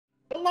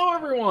Hello,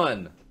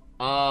 everyone.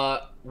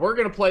 We're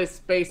gonna play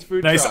Space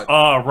Food Nice. Truck.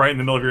 Right in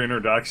the middle of your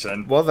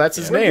introduction. Well, that's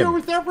his We're name. here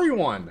with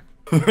everyone.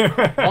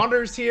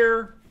 Wander's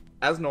here,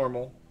 as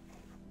normal.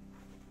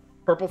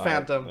 Purple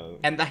Phantom,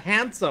 and the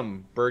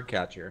handsome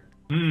Birdcatcher.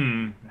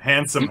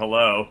 Handsome.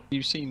 Hello.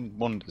 You've seen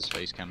Wander's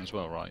face cam as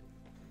well, right?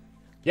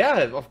 Yeah,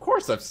 of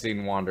course I've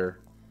seen Wander.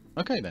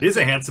 Okay then. He's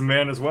a handsome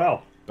man as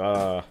well.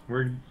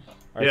 We're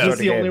Yeah. He's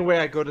the only way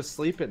I go to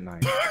sleep at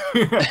night.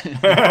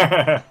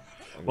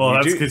 Well,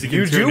 that's because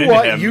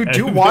you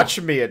do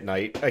watch me at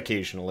night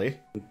occasionally.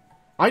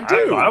 I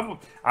do.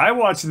 I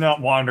watch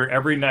Not Wander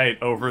every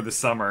night over the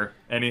summer,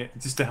 and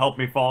just to help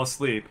me fall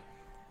asleep.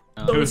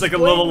 It was like a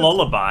little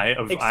lullaby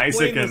of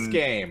Isaac and this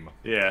game.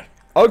 Yeah.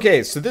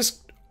 Okay, so this.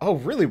 Oh,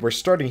 really? We're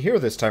starting here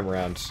this time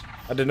around.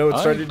 I didn't know it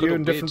started you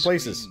in different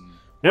places.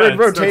 We're in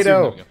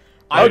Rotato.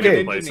 I'm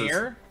Okay. an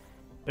engineer.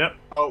 Yep.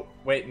 Oh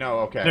wait, no.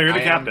 Okay. No, you're the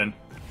captain.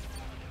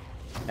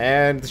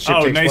 And the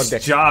ship takes nice 1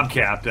 day. job,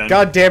 Captain.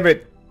 God damn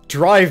it!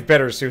 Drive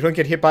better so you don't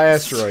get hit by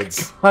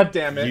asteroids. God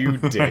damn it. You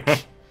dick.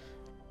 Okay.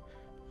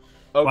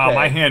 Wow,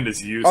 my hand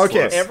is useless.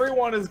 Okay.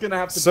 Everyone is gonna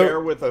have to bear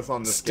with us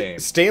on this game.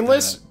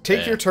 Stainless,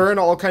 take your turn.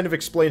 I'll kind of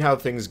explain how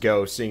things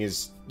go, seeing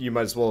as you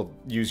might as well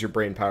use your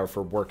brain power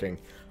for working.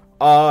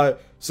 So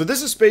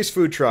this is Space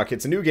Food Truck.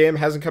 It's a new game,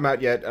 hasn't come out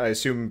yet. I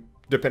assume,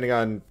 depending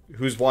on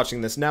who's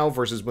watching this now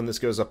versus when this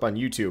goes up on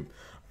YouTube.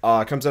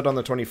 It comes out on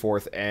the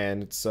 24th,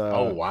 and it's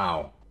oh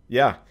wow.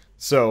 Yeah.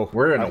 So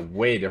we're in a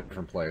way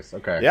different place.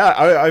 Okay. Yeah,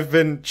 I've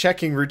been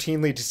checking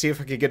routinely to see if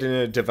I could get in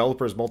a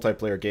developer's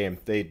multiplayer game.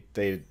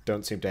 They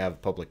don't seem to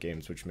have public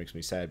games, which makes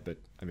me sad, but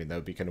I mean that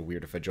would be kind of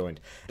weird if I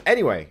joined.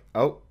 Anyway,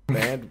 oh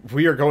man,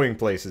 we are going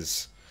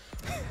places.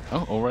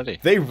 Oh, already?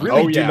 They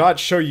really do not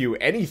show you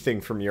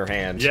anything from your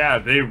hand. Yeah,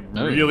 they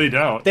really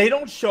don't. They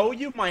don't show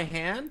you my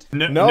hand?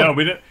 No,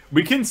 we don't.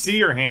 We can see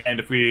your hand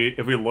if we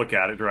look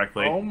at it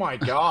directly. Oh my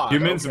god.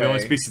 Humans are the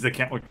only species that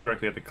can't look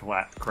directly at the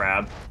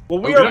crab. Well,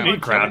 we don't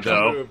need crab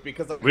though.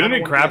 We don't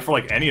need crab for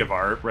like any of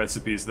our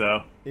recipes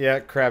though.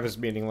 Yeah, crab is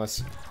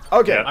meaningless.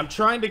 Okay. I'm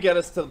trying to get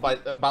us to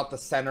about the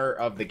center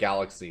of the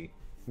galaxy.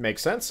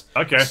 Makes sense.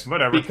 Okay,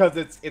 whatever. Because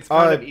it's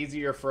kind of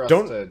easier for us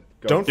to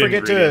go.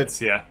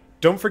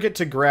 Don't forget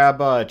to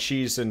grab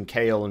cheese and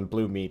kale and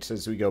blue meat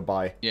as we go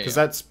by, because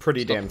that's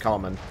pretty damn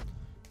common.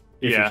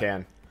 If you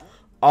can.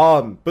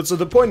 But so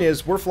the point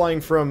is, we're flying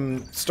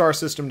from star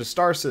system to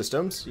star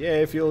systems.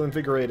 Yeah, feel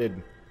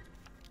invigorated.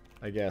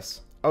 I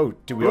guess. Oh,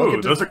 do we all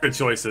get to... those are good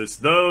choices.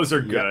 Those are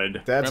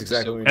good. That's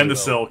exactly what we need. And the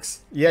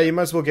silks. Yeah, you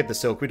might as well get the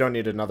silk. We don't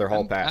need another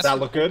hall pass. Does that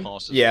look good?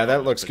 Yeah,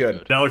 that looks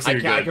good. That looks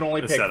like I can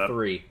only pick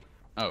 3.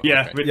 Oh,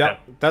 yeah, okay.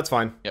 That's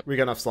fine. We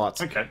got enough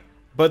slots. Okay.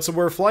 But so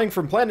we're flying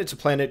from planet to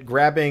planet,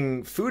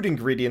 grabbing food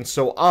ingredients,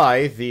 so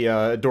I, the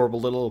adorable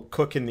little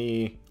cook in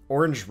the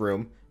orange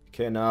room,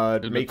 can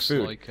make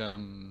food. It looks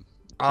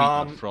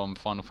like from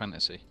Final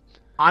Fantasy.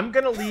 I'm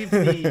gonna leave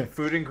the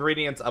food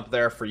ingredients up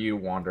there for you,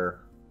 Wander.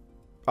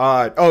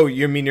 Oh,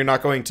 you mean you're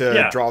not going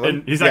to draw them?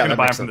 And he's not going to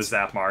buy them from the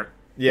Zap Mart.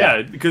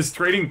 Yeah, because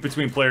trading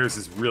between players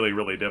is really,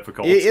 really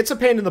difficult. It's a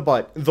pain in the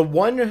butt. The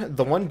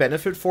one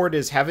benefit for it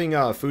is having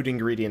food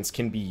ingredients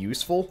can be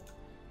useful.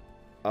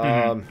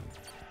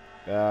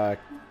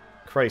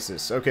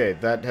 Crisis. Okay,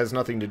 that has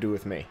nothing to do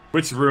with me.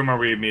 Which room are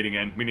we meeting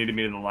in? We need to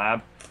meet in the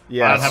lab?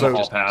 Yeah, I don't have a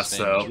hall pass,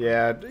 so...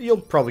 Yeah,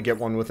 you'll probably get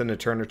one within a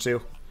turn or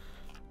two.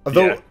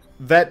 Although,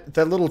 that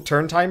little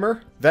turn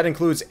timer, that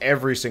includes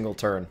every single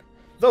turn.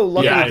 Though,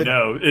 luckily... Yeah, I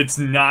know. It's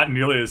not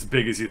nearly as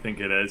big as you think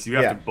it is. You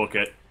have to book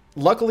it.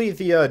 Luckily,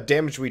 the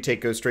damage we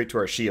take goes straight to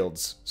our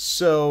shields,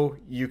 so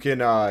you can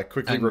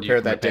quickly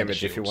repair that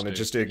damage if you want to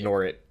just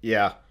ignore it.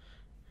 Yeah.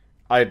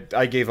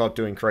 I gave up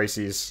doing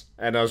crises,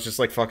 and I was just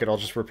like, fuck it, I'll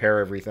just repair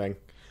everything.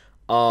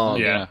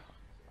 Yeah.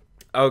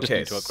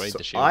 Okay, so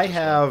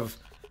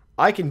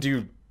I can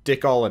do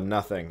dick all and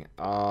nothing.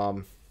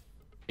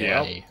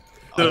 Yeah.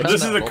 So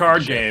this is a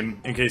card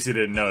game, in case you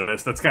didn't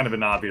notice. That's kind of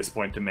an obvious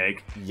point to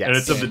make. Yes. And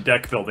it's of the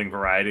deck building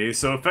variety.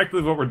 So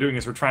effectively what we're doing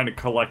is we're trying to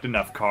collect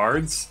enough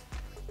cards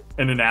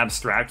in an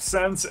abstract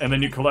sense, and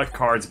then you collect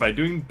cards by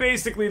doing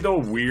basically the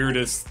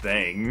weirdest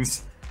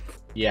things.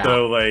 Yeah.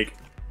 So, like...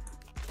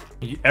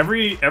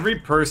 Every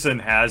person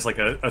has like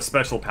a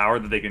special power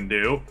that they can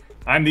do.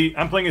 I'm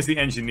playing as the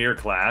engineer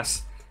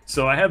class,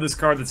 so I have this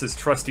card that says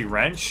Trusty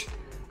Wrench.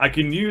 I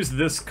can use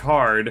this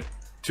card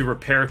to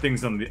repair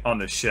things on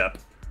the ship.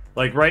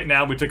 Like right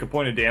now, we took a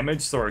point of damage,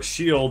 so our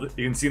shield,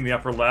 you can see in the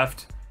upper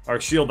left, our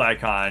shield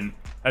icon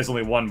has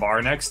only 1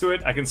 bar next to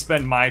it. I can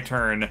spend my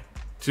turn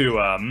to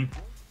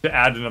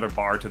add another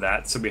bar to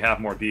that, so we have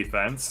more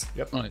defense.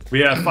 Yep. Right.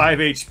 We have 5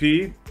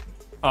 HP.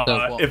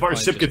 If our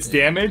ship gets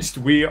damaged,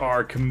 we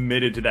are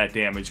committed to that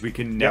damage. We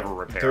can never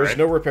repair it. There's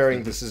no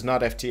repairing. This is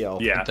not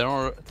FTL. Yeah.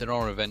 There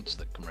are events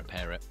that can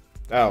repair it.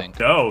 Oh.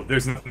 No,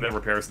 there's nothing that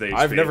repairs the HP.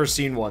 I've never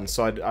seen one,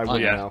 so I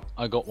wouldn't know.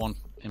 I got one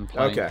in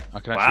play. Okay. I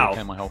can actually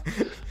repair my health.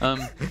 So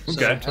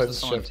Okay. as a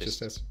scientist, just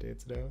has to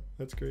dance now.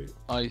 That's great.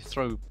 I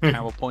throw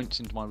power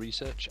points into my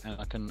research, and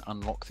I can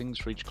unlock things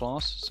for each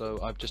class. So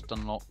I've just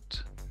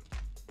unlocked...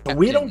 But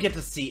we don't get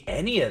to see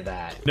any of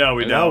that. No,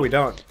 we don't. No, we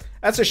don't.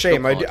 That's a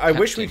shame. I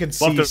wish we could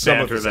see some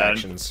of his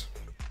actions.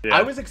 Yeah.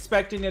 I was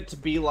expecting it to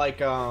be like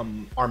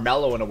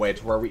Armello in a way,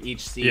 to where we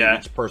each see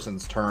each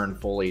person's turn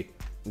fully.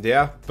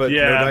 Yeah, but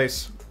no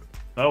dice.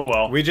 Oh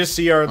well. We just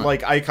see our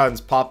like icons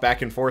pop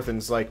back and forth, and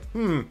it's like,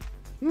 So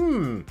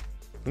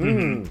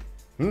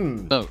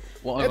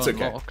what I've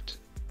unlocked,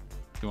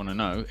 if you want to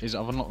know, is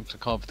I've unlocked a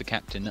card for the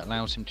captain that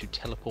allows him to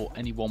teleport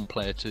any one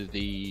player to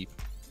the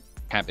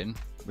cabin,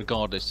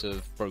 regardless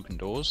of broken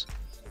doors.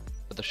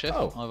 For the chef,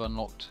 I've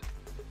unlocked.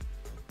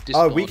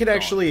 We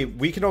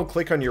can all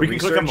click on your research. We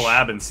can click on the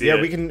lab and see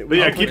it. We can.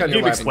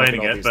 Keep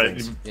explaining it,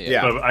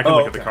 but I can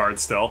look at the card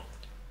still.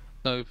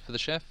 So for the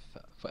chef,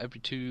 for every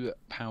 2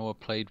 power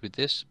played with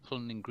this, pull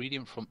an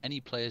ingredient from any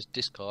player's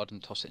discard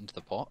and toss it into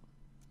the pot.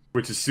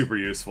 Which is super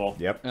useful.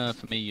 Yep.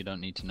 For me, you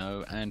don't need to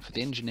know. And for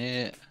the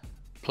engineer,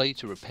 play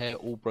to repair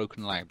all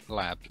broken lab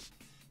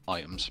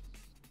items.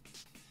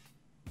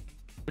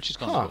 Which is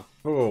kind of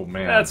cool. Oh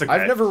man, that's okay.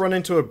 I've never run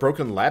into a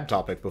broken lab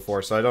topic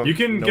before, so I don't. You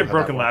can get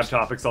broken lab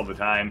topics all the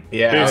time.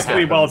 Yeah.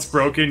 Basically, while it's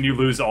broken, you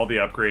lose all the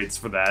upgrades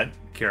for that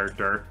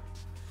character,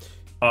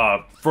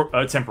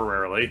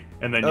 temporarily,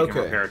 and then you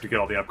can repair it to get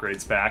all the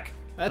upgrades back.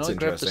 That's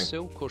interesting. Grab the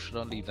silk, or should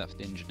I leave that for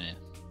the engineer?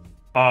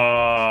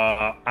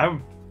 I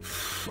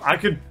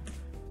could.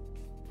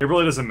 It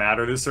really doesn't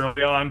matter this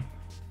early on.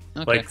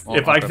 Okay. Like,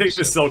 if I take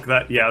the silk,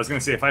 I was gonna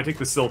say, if I take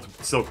the silk,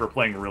 we're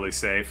playing really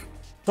safe.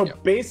 So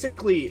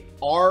basically,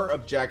 our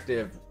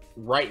objective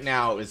right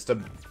now is to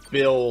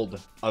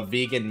build a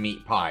vegan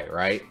meat pie,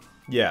 right?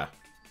 Yeah.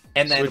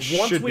 And then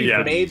once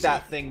we've made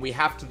that thing, we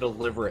have to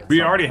deliver it.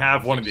 We already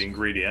have one of the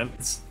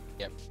ingredients.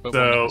 Yep, but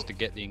one has to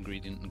get the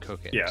ingredient and cook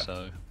it. Yeah.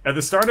 So at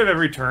the start of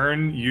every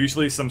turn,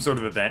 usually some sort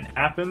of event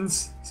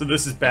happens. So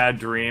this is Bad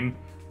Dream.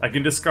 I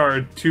can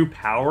discard 2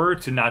 power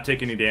to not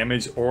take any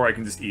damage, or I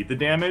can just eat the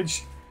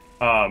damage.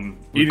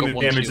 Eating the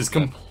damage is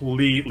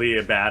completely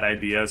a bad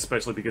idea,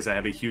 especially because I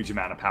have a huge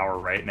amount of power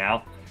right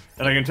now.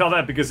 And I can tell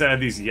that because I have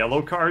these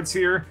yellow cards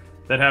here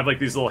that have like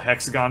these little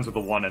hexagons with a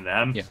 1 in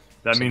them. Yeah.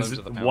 That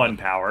means 1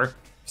 power. Yeah.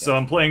 So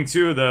I'm playing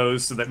 2 of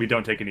those so that we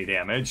don't take any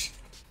damage.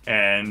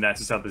 And that's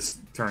just how this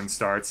turn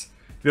starts.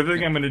 The other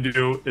thing I'm going to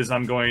do is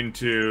I'm going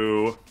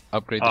to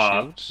upgrade the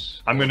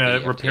shields. I'm going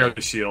to repair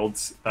the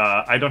shields.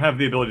 I don't have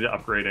the ability to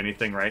upgrade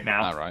anything right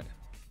now. All right.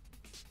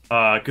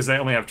 Because I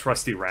only have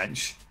Trusty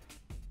Wrench.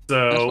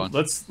 So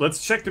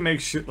let's check to make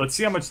sure. Let's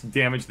see how much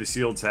damage the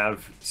shields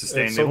have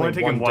sustained. They've only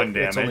taken 1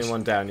 damage. It's only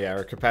 1 down. Yeah,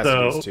 our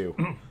capacity is 2.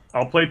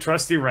 I'll play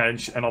Trusty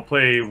Wrench and I'll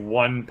play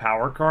 1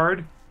 power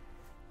card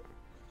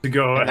to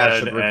go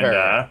ahead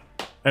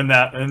and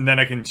then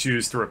I can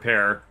choose to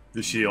repair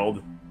the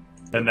shield,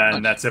 and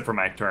then that's it for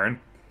my turn.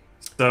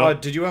 So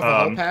did you have a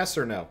hall pass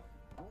or no?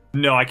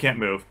 No, I can't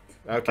move.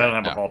 Okay. I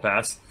don't have a hall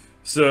pass.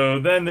 So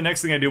then the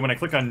next thing I do when I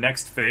click on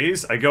next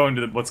phase, I go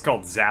into what's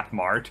called Zap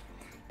Mart.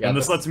 Yeah, and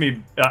this lets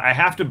me, I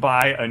have to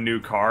buy a new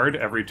card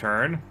every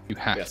turn. You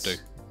have to.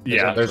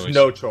 Yeah. There's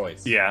no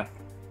choice. Yeah.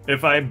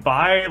 If I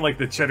buy, like,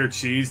 the cheddar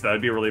cheese, that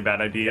would be a really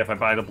bad idea. If I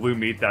buy the blue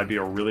meat, that would be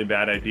a really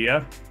bad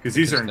idea. Because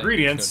these are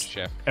ingredients,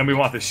 and we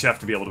want the chef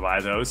to be able to buy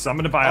those. So I'm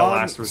going to buy a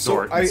last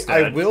resort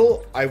instead.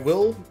 I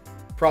will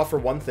proffer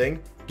one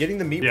thing. Getting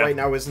the meat right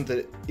now isn't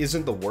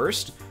the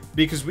worst.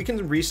 Because we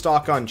can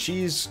restock on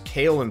cheese,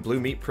 kale, and blue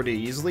meat pretty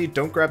easily.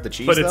 Don't grab the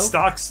cheese, but it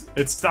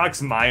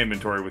stocks my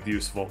inventory with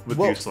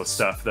useless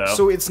stuff, though.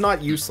 So it's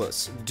not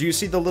useless. Do you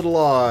see the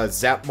little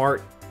Zap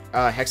Mart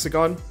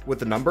hexagon with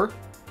the number?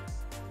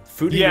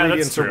 Food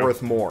ingredients are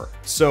worth more.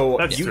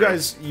 So you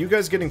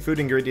guys getting food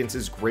ingredients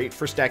is great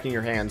for stacking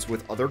your hands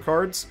with other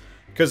cards.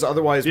 Because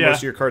otherwise, most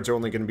of your cards are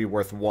only going to be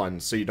worth 1,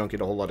 so you don't get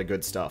a whole lot of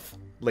good stuff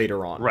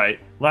later on. Right.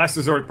 Last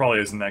resort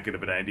probably isn't that good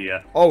of an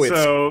idea. Oh, it's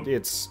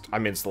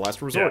the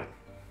last resort. Yeah.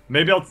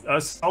 Maybe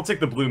I'll take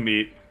the blue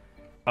meat,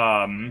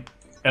 and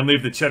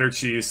leave the cheddar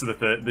cheese so that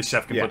the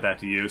chef can put that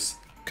to use.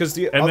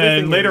 And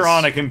then later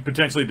on, I can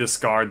potentially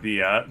discard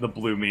the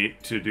blue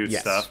meat to do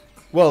stuff.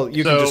 Well,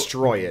 you can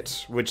destroy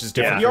it, which is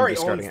different. He already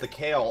owns the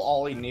kale.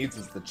 All he needs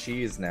is the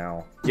cheese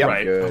now. Yeah,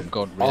 right. Oh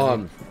God,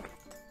 really?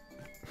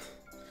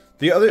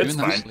 The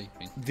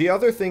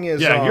other thing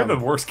is... Yeah, you're the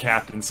worst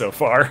captain so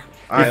far.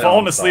 You've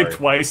fallen asleep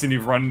twice and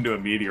you've run into a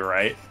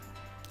meteorite.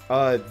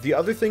 The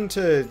other thing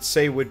to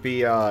say would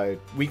be,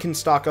 we can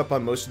stock up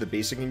on most of the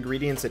basic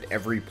ingredients at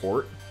every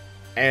port.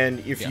 And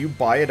if you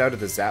buy it out of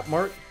the Zap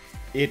Mart,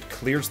 it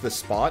clears the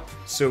spot,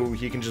 so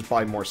he can just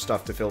buy more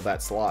stuff to fill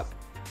that slot.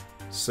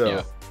 So...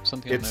 Yeah.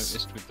 Something I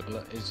noticed with the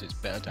bullet is it's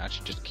better to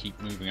actually just keep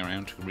moving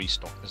around to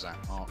restock the Zap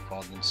Mart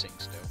rather than sitting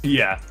still.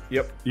 Yeah.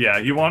 Yep. Yeah,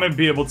 you want to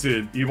be able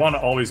to... You want to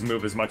always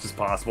move as much as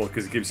possible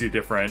because it gives you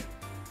different,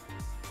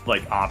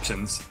 like,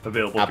 options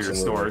available for your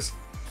stores.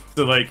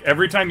 So, like,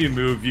 every time you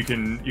move, you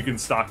can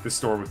stock the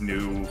store with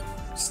new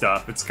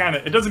stuff. It's kind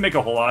of... It doesn't make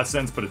a whole lot of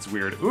sense, but it's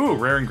weird. Ooh,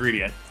 rare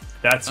ingredient.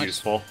 That's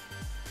useful.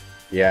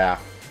 Yeah.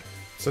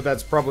 So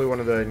that's probably one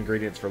of the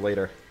ingredients for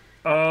later.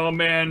 Oh,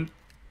 man.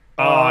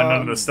 Oh,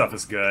 none of this stuff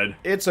is good.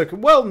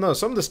 Well, no,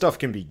 some of the stuff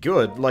can be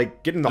good.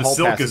 Like, getting the hall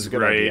pass is a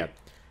good idea.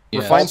 Yeah,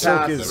 refined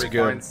silk is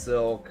good.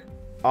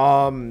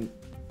 Hall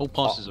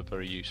passes are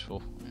very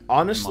useful.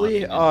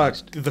 Honestly,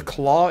 the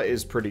claw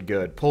is pretty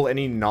good. Pull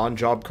any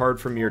non-job card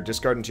from your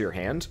discard into your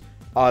hand.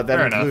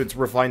 That includes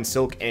refined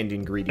silk and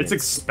ingredients.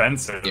 It's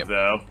expensive,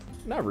 though.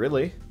 Not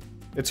really.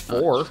 It's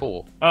 4. It's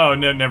 4. Oh,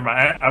 no, never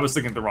mind. I was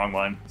thinking the wrong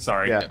one.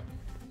 Sorry. Yeah.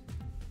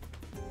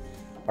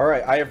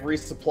 Alright, I have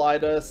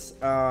resupplied us.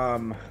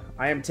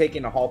 I am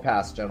taking a hall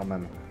pass,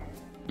 gentlemen.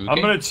 Okay.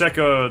 I'm gonna check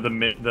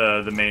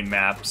the main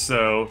map.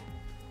 So,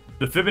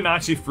 the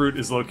Fibonacci fruit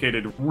is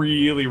located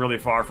really, really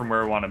far from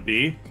where we want to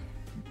be.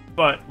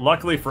 But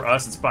luckily for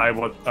us, it's by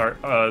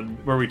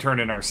where we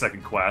turn in our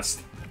second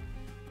quest.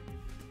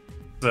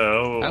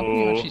 So... How do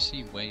you actually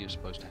see where you're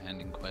supposed to hand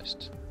in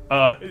quests?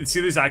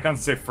 See these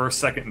icons that say first,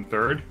 second, and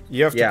third?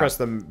 You have to press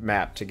the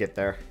map to get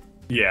there.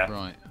 Yeah.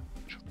 Right.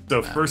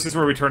 So first is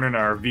where we turn in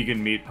our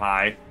vegan meat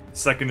pie.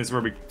 Second is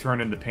where we turn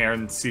in the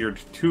pan-seared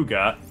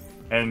tuga.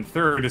 And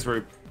third is where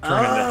we turn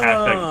in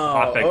the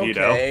hot bagito.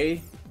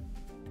 Okay.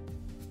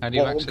 How do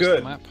you access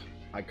the map?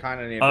 I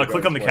kind of need to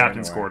click on the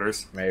captain's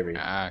quarters. Maybe.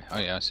 Oh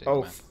yeah, I see.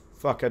 Oh,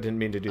 fuck, I didn't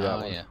mean to do that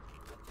one. Yeah.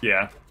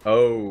 Yeah.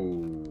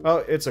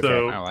 Oh, it's okay.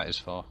 So, that is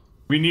far.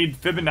 We need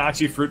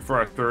Fibonacci fruit for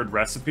our third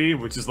recipe,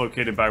 which is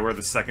located by where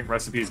the second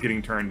recipe is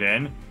getting turned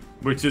in.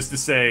 Which is to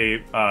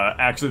say,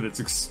 actually, that's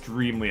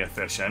extremely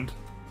efficient.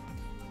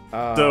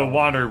 So,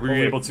 Wander, were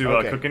you able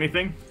to cook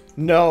anything?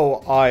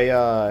 No,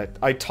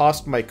 I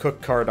tossed my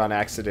cook card on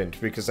accident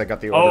because I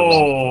got the order.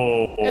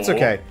 Oh, it's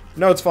okay.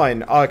 No, it's fine.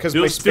 Because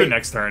my do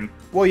next turn.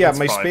 Well, yeah, that's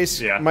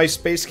my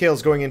space scale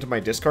is going into my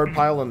discard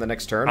pile on the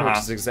next turn, which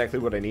is exactly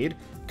what I need.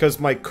 Because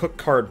my cook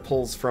card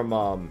pulls from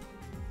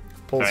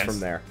from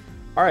there.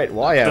 All right.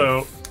 Well, I have.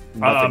 So,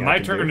 my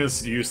turn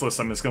is useless.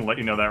 I'm just gonna let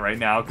you know that right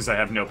now because I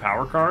have no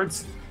power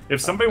cards.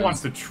 If somebody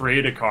wants to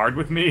trade a card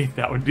with me,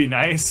 that would be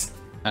nice.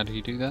 How do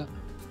you do that?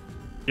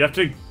 You have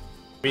to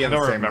be in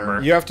the same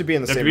room. You have to be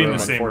in the same room,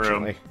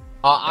 unfortunately.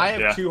 I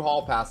have 2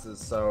 hall passes,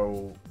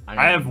 so...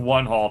 I have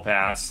 1 hall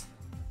pass.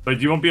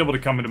 But you won't be able to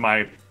come into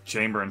my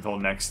chamber until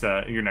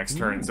your next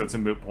turn, so it's a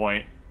moot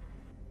point.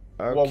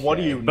 Okay. Well, what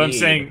do you need? But I'm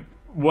saying,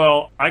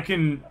 well, I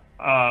can...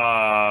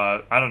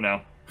 I don't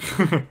know.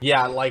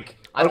 Yeah, like,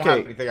 I don't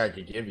have anything I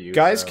could give you.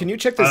 Guys, can you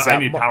check the zap... I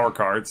need power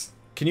cards.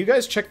 Can you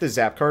guys check the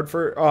zap card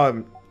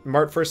for,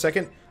 Mart for a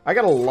second? I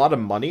got a lot of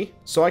money,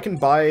 so I can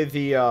buy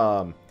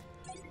the,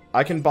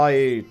 I can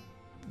buy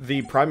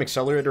the Prime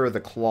Accelerator or the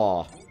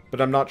Claw,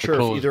 but I'm not sure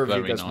if either of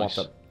you guys want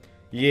them.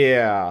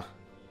 Yeah.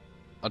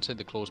 I'd say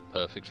the Claw's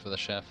perfect for the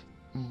chef.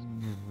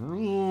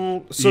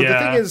 So the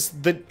thing is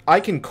that I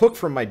can cook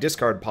from my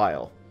discard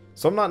pile,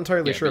 so I'm not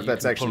entirely sure if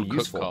that's actually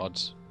useful.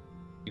 Cards.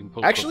 You can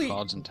pull cook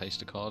cards and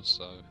taster cards,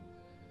 so...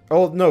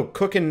 Oh, no,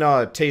 cook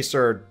and taste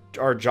are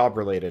job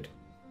related.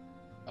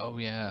 Oh,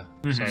 yeah.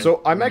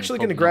 So I'm actually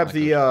going to grab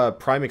the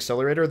Prime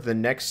Accelerator. The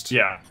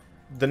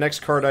next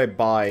card I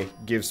buy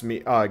gives me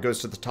goes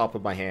to the top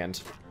of my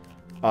hand.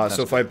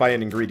 So if I buy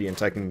an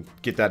ingredient, I can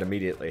get that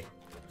immediately.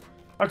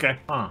 Okay.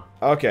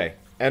 Okay,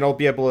 and I'll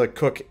be able to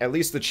cook at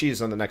least the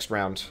cheese on the next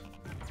round.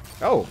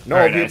 Oh no,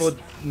 I'll be able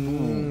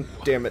to.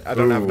 Damn it! I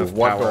don't have enough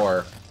power. What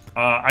door?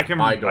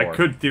 I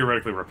could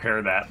theoretically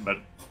repair that, but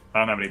I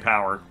don't have any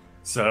power,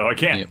 so I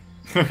can't.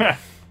 Yep.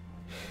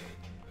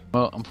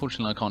 Well,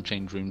 unfortunately, I can't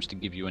change rooms to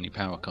give you any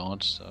power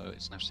cards, so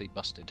it's absolutely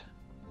busted.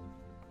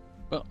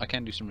 But I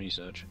can do some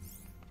research.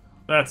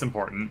 That's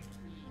important.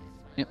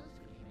 Yep.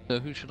 So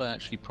who should I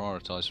actually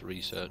prioritize for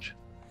research?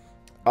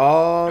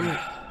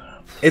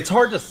 It's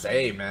hard to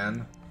say,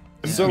 man.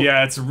 So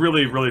yeah, it's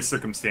really, really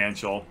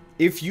circumstantial.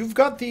 If you've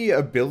got the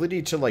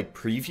ability to like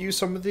preview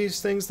some of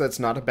these things, that's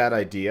not a bad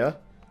idea.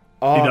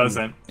 He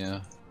doesn't.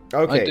 Yeah.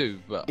 Okay. I do,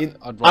 but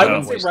I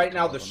would say right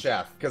now the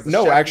chef, because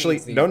no, actually,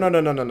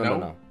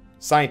 no.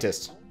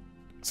 Scientist.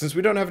 Since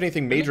we don't have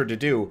anything major to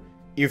do,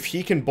 if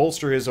he can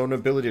bolster his own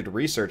ability to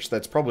research,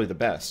 that's probably the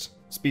best.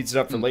 Speeds it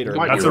up for later.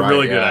 That's a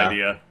really good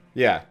idea.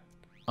 Yeah.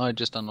 I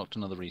just unlocked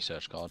another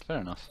research card. Fair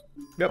enough.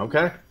 Yep.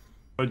 Okay.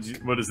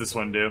 What does this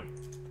one do?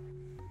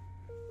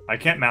 I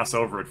can't mouse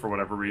over it for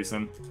whatever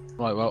reason.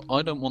 Right, well,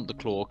 I don't want the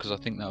claw because I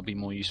think that would be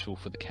more useful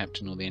for the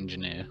captain or the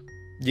engineer.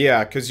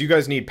 Yeah, because you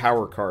guys need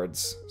power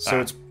cards. So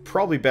it's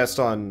probably best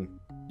on,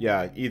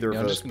 either of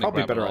those.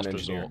 Probably better on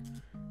engineer.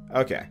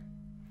 Okay.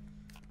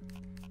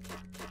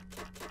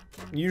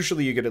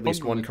 Usually you get at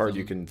least one card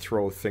you can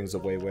throw things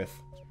away with.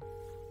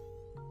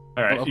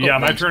 Alright, yeah,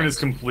 my turn is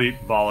complete,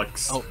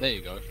 bollocks. Oh, there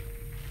you go.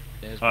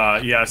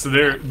 Yeah, so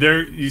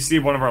there you see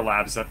one of our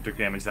labs that took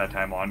damage that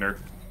time, Wander.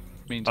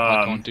 Means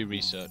I can't do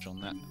research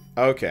on that.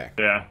 Okay.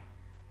 Yeah.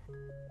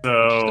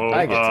 So,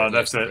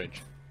 that's it.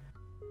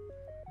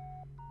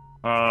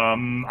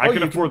 I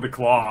can afford the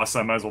claw, so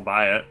I might as well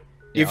buy it.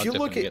 Yeah, if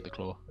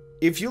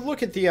you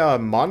look at the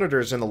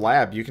monitors in the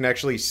lab, you can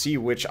actually see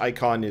which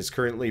icon is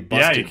currently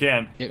busted. Yeah, you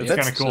can. It's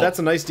kind of cool. That's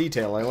a nice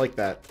detail. I like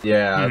that.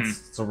 Yeah,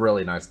 it's a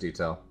really nice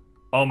detail.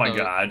 Oh my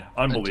god,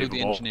 unbelievable. Until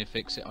the engineer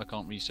fix it, I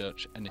can't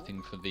research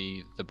anything for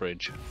the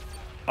bridge.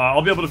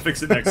 I'll be able to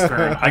fix it next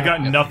turn. I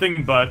got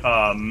nothing but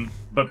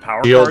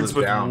power cards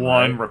with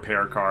one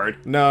repair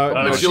card.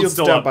 No, shield's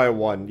still down by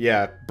 1.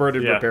 Yeah, Bird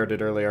had repaired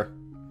it earlier.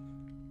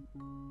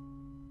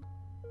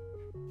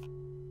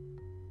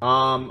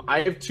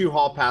 I have 2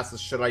 hall passes.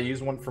 Should I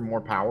use one for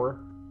more power?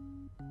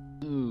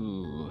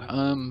 Ooh,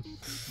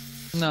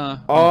 no,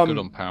 I'm good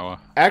on power.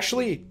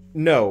 Actually,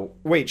 no.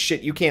 Wait,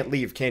 shit, you can't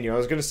leave, can you? I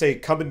was gonna say,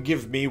 come and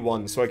give me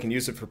one so I can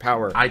use it for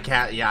power. I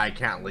can't, yeah, I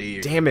can't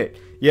leave. Damn it.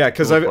 Yeah,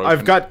 because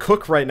I've got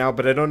cook right now,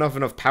 but I don't have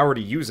enough power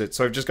to use it,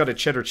 so I've just got a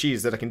cheddar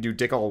cheese that I can do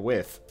dick all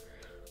with.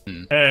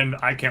 And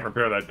I can't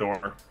repair that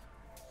door.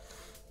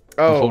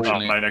 Oh,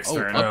 not my next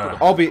turn.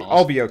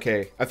 I'll be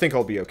okay. I think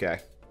I'll be okay.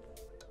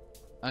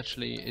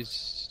 Actually,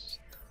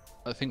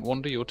 I think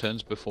Wander, your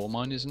turn's before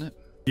mine, isn't it?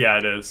 Yeah,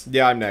 it is.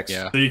 Yeah, I'm next.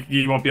 So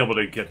you won't be able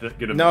to get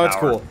him. No, it's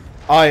cool.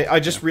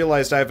 I just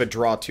realized I have a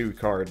draw 2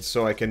 card,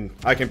 so I can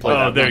play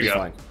that. Oh, there you go.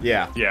 Fine.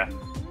 Yeah. Yeah.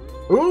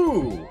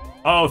 Ooh.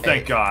 Oh,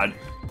 thank God.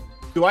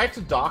 Do I have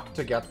to dock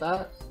to get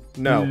that?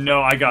 No.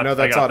 No, I got. No,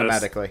 that's I got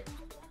automatically.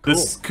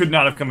 This could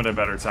not have come at a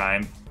better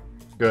time.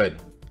 Good.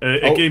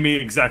 It gave me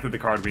exactly the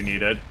card we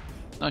needed.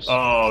 Nice.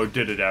 Oh,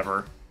 did it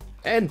ever?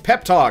 And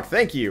pep talk.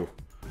 Thank you.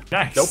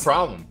 Nice. No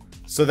problem.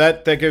 So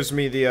that gives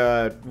me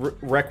the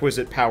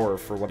requisite power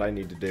for what I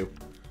need to do.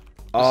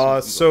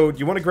 So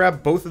you want to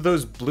grab both of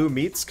those blue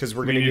meats because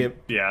we're gonna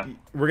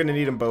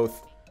need them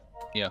both.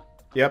 Yeah.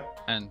 Yep.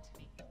 And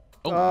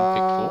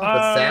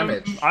the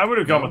sandwich. I would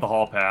have gone with the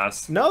hall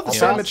pass. No, the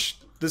sandwich.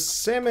 The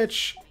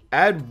sandwich.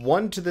 Add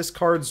 1 to this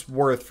card's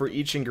worth for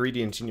each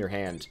ingredient in your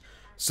hand.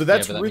 So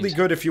that's really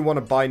good if you want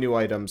to buy new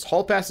items.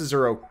 Hall passes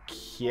are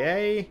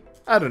okay.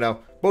 I don't know.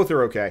 Both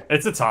are okay.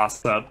 It's a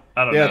toss-up.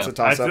 I don't know. Yeah, it's a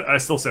toss-up. I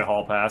still say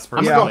hall pass.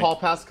 I'm gonna go hall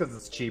pass because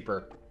it's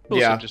cheaper.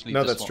 Yeah, just leave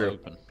no, the that's slot true.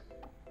 Open.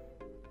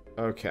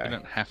 Okay. You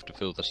don't have to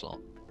fill the slot.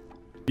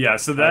 Yeah,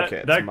 so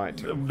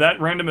that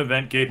random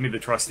event gave me the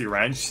trusty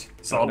wrench,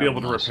 so I'll be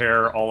able to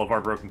repair all of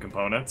our broken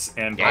components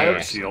and buy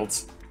our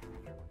shields.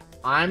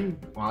 Well,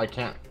 I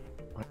can't.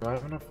 Do I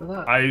have enough for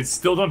that? I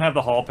still don't have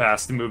the hall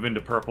pass to move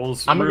into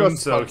Purple's I'm gonna room, go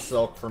Spud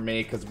Silk for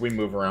me because we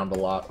move around a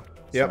lot.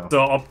 Yep.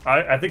 So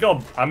I think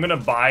I'm gonna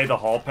buy the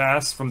hall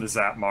pass from the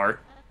Zap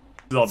Mart,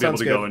 so I'll be able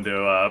to go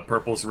into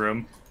Purple's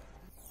room.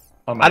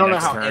 I don't know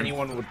how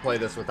anyone would play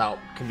this without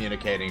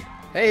communicating.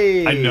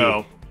 Hey. I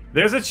know.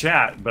 There's a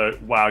chat,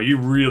 but wow, you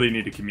really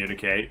need to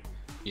communicate.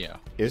 Yeah.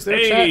 Is there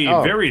a chat? Hey,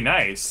 very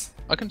nice.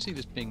 I can see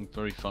this being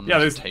very fun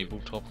as a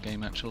tabletop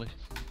game, actually.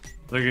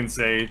 I can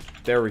say...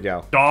 There we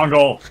go.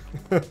 Dongle!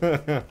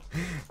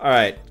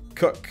 Alright,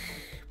 cook.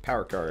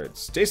 Power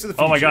cards. Days of the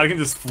Future. Oh my god, I can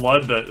just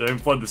flood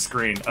the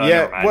screen.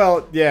 Yeah,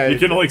 well, yeah. You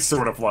can, like,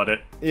 sort of flood it.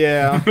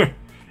 Yeah.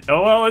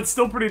 Oh, well, it's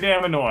still pretty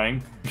damn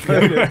annoying.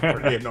 It is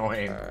pretty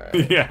annoying.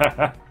 Right.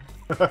 Yeah.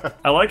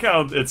 I like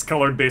how it's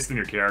colored based on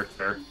your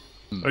character.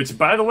 Which,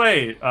 by the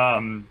way,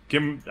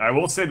 I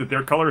will say that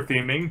their color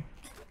theming,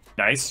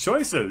 nice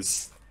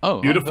choices. Oh,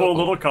 beautiful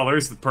little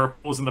colors. The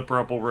purple's in the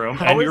purple room,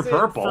 How and is you're it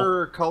purple.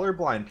 for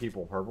colorblind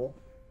people, purple?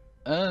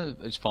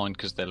 It's fine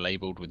because they're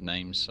labeled with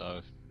names,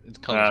 so the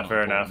color's not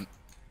fair important. enough.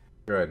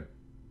 Good.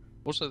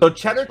 Also, so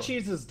cheddar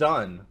cheese is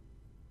done.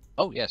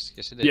 Oh yes,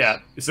 it is. Yeah,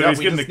 so he's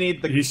getting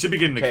he should be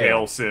getting the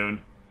kale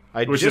soon,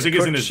 which I think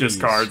is in his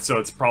discard, so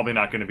it's probably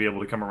not going to be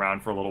able to come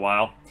around for a little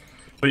while.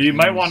 But you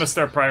might want to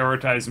start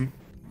prioritizing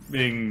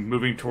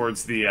moving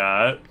towards the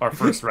our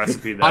first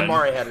recipe. Then I'm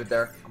already headed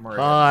there.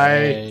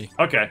 Hi.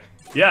 Okay.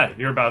 Yeah,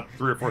 you're about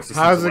 3 or 4 systems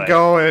How's away. it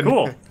going?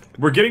 Cool.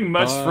 We're getting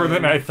much further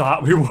than I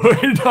thought we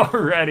would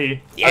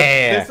already.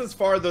 Yeah. This is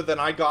farther than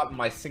I got in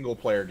my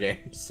single-player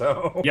game,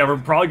 so... Yeah, we're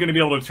probably going to be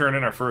able to turn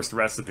in our first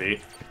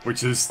recipe,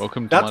 which is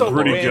that's a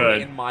pretty win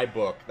good in my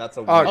book. That's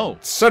a win. Oh,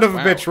 son of a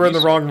bitch, we're in the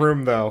wrong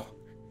room, though.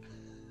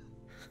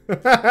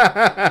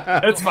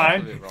 It's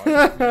fine.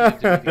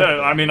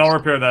 Yeah, I mean, I'll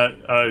repair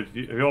that.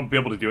 You won't be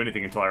able to do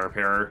anything until I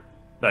repair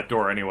that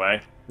door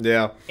anyway.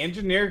 Yeah.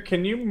 Engineer,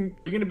 you're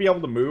going to be able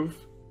to move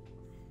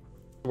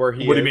where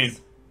he is? What do you mean?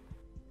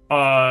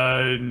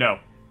 No.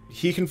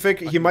 He can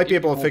fix. He might be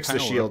able to fix the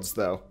shields,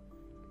 though.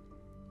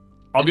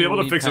 I'll be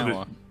able to fix it.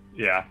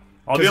 Yeah,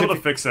 I'll be able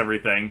to fix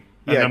everything,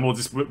 and then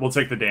we'll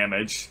take the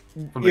damage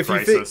from the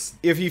crisis.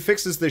 If he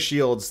fixes the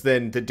shields,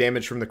 then the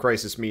damage from the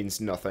crisis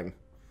means nothing.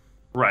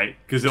 Right,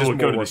 because it'll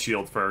go to the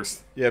shield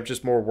first. Yeah,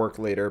 just more work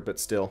later, but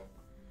still.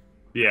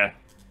 Yeah.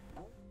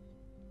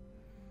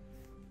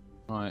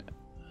 Right.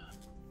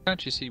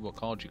 Can't you see what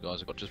cards you guys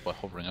have got just by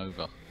hovering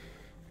over?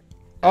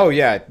 Oh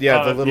yeah,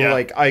 the little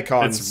like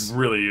icons. It's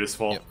really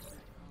useful.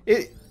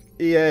 Yep.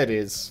 Yeah, it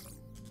is.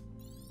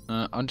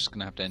 I'm just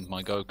gonna have to end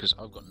my go because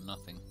I've got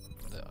nothing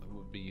that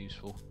would be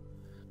useful.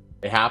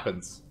 It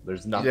happens.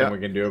 There's nothing we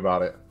can do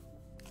about it.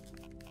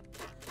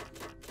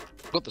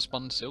 I've got the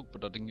spun silk,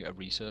 but I didn't get a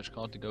research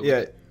card to go with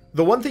it.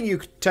 The one thing you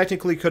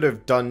technically could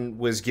have done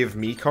was give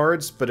me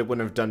cards, but it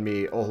wouldn't have done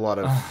me a whole lot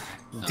of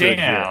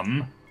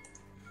Damn.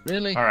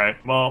 Really?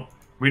 Alright, well,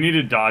 we need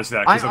to dodge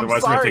that, because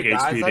otherwise we're going to take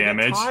HP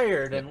damage. I'm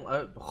tired and...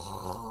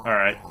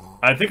 Alright.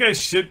 I think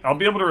I'll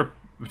be able to...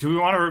 what do we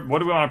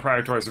want to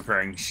prioritize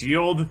repairing?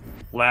 Shield,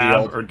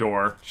 lab, or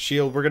door?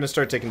 Shield, we're going to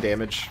start taking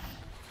damage.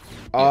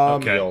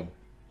 Okay. Shield.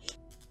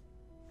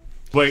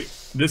 Wait,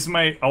 this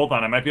might... Hold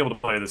on, I might be able to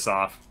play this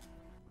off.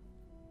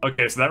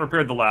 Okay, so that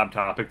repaired the lab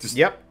topic. Just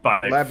buy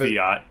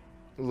fiat.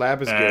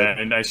 Lab is good.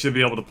 And I should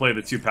be able to play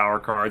the 2 power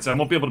cards. I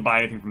won't be able to buy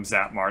anything from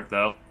Zap Mart,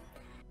 though.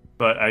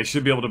 But I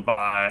should be able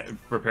to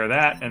repair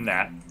that and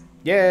that.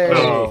 Yay!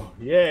 Oh,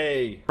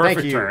 yay!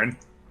 Perfect turn.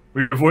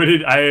 We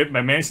avoided. I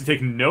managed to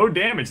take no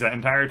damage that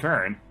entire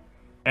turn,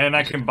 and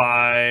I can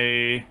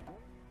buy.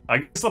 I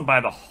guess I'll buy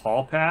the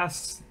hall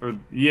pass. Or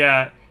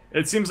yeah,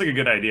 it seems like a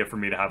good idea for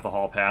me to have the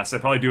hall pass. I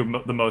probably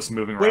do the most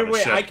moving around.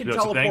 Wait, ship, I can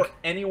teleport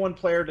any one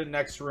player to the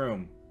next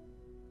room.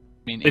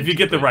 I mean, if you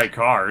get the right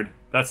card,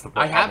 that's the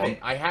problem.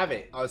 I have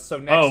it. So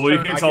next well, you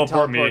turn, can I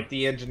teleport can teleport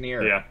the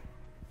engineer. Yeah.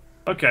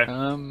 Okay.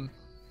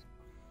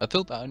 I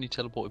thought that only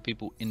teleported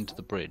people into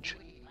the bridge.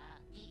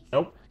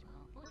 Nope.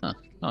 Huh,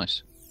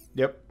 nice.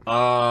 Yep.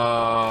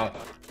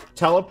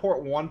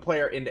 Teleport one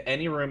player into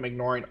any room,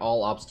 ignoring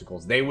all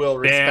obstacles. They will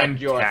respect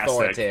your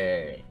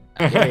authority.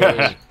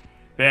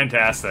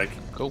 Fantastic.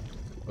 Cool.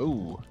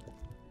 Ooh.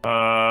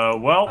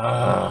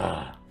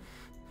 Well.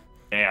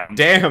 Damn.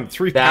 Damn,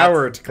 3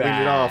 power to clean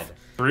it off.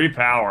 3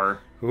 power.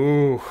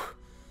 Ooh.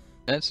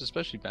 That's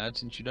especially bad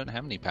since you don't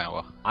have any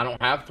power. I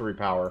don't have 3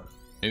 power.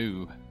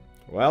 Ooh.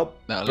 Well,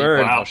 that'll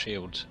Bird. Wow.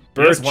 Shields.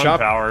 Bird, 1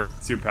 power,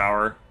 2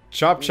 power.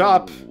 Chop,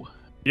 chop. Ooh.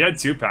 You had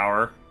 2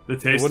 power. The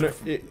taste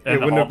it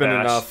wouldn't have been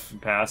enough.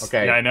 Pass.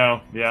 Okay. Yeah, I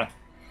know. Yeah.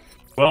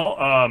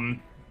 Well,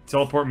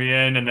 teleport me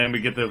in, and then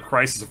we get the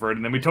crisis averted,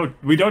 and then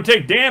we don't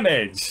take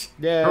damage.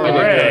 Yeah.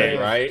 Hooray!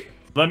 Right.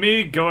 Let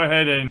me go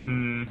ahead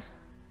and.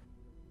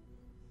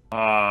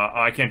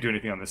 I can't do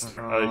anything on this.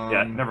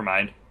 Yeah, never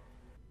mind.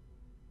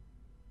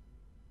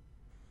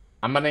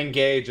 I'm gonna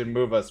engage and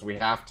move us. We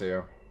have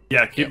to.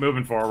 Yeah, keep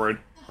moving forward.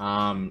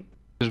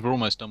 Because we're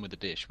almost done with the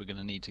dish. We're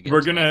gonna need to get.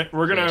 We're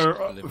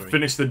gonna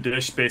finish the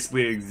dish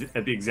basically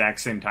at the exact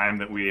same time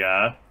that we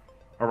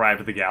arrive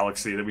at the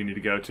galaxy that we need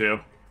to go to.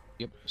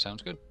 Yep,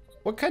 sounds good.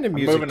 What kind of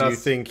music do you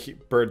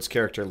think Bird's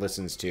character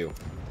listens to?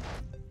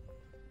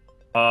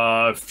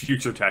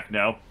 Future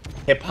techno.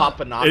 Hip hop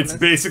anonymous. It's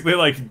basically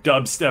like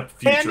dubstep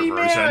future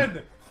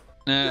version.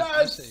 Yes.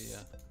 I say,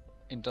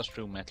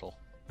 industrial metal.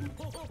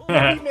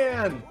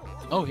 Candyman.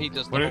 Oh, he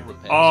does the whole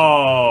repairs.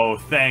 Oh,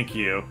 thank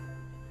you.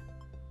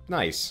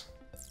 Nice.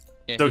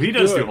 Yeah, So he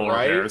does do whole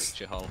repairs.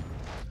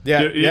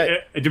 Yeah.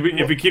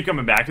 If we keep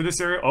coming back to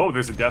this area, oh,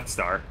 there's a Death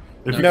Star.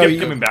 If no, we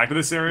keep coming back to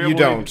this area,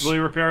 will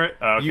you repair it?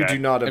 Oh, okay. You do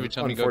not. Every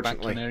time you go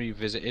back to an area you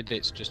visited,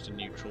 it's just a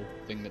neutral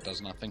thing that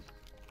does nothing.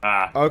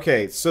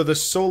 Okay, so the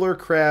solar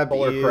crab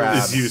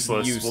is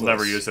useless. We'll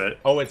never use it.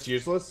 Oh, it's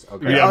useless?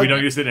 Okay. Yeah, we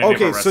don't use it in any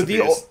of our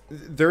recipes.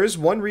 There is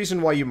one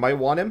reason why you might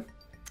want him.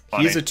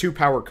 Funny. He's a 2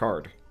 power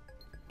card.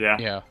 Yeah.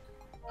 Yeah.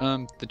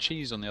 The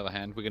cheese, on the other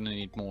hand, we're going to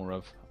need more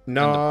of.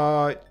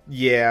 No,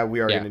 yeah, we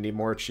are going to need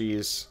more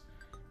cheese.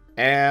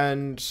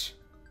 And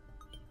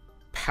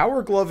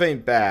Power Glove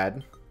ain't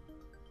bad.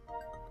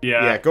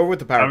 Yeah, go with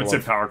the Power Glove. I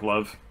would say Power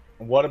Glove.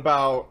 What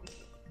about...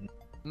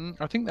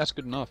 I think that's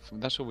good enough.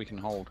 That's all we can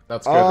hold.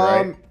 That's good,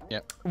 right?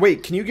 Yep.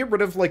 Wait, can you get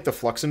rid of, like, the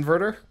flux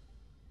inverter?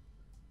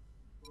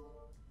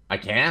 I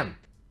can.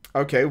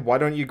 Okay, why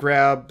don't you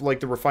grab,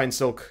 like, the refined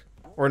silk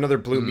or another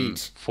blue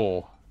meat?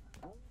 4.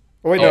 Oh,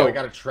 wait, no. I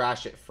gotta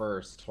trash it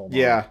first. Hold on.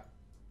 Yeah.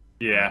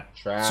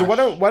 Trash. So why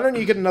don't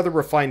you get another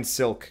refined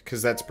silk,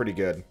 because that's pretty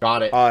good.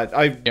 Got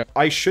it.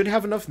 I should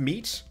have enough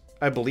meat,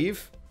 I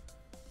believe.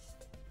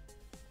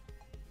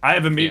 I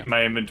have a meat in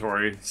my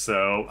inventory,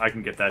 so I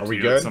can get that to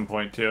you at some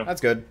point too. That's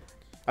good.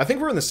 I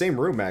think we're in the same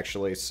room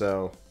actually,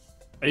 so.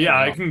 Yeah,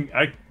 I can.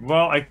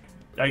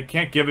 I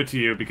can't give it to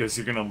you because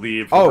you're gonna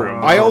leave. The Oh, room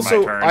I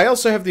my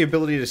also have the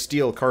ability to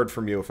steal a card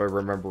from you if I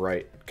remember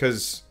right,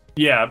 because.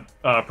 Yeah,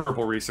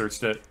 Purple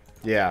researched it.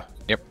 Yeah.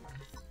 Yep.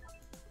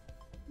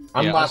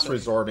 I'm last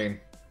resorting.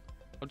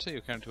 I'd say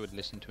your character would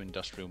listen to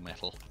industrial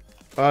metal.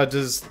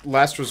 Does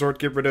Last Resort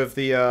get rid of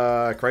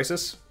the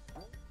crisis?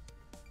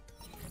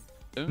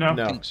 No. I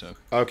don't think so.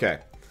 Okay.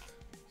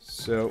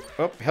 So,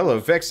 hello,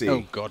 Vexy.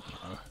 Oh god,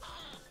 no.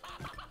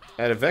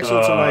 Add a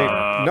Vexel to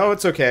my... No,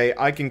 it's okay.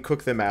 I can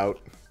cook them out.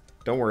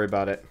 Don't worry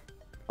about it.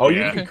 Oh,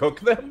 you can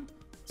cook them?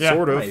 Yeah.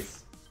 Sort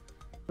of.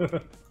 Nice.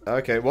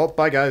 Okay, well,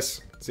 bye,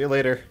 guys. See you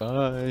later.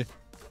 Bye.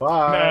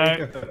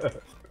 Bye.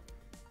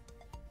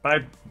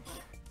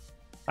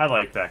 I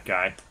like that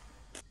guy.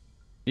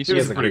 He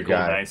was a pretty cool,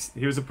 nice.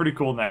 He was a pretty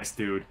cool, nice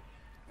dude.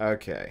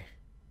 Okay.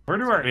 Where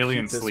do our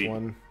aliens sleep?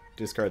 One.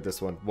 Discard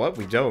this one. What?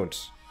 We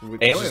don't.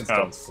 Aliens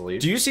don't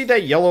sleep. Do you see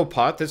that yellow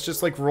pot that's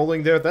just like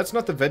rolling there? That's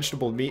not the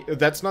vegetable meat.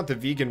 That's not the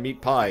vegan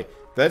meat pie.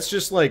 That's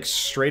just like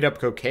straight up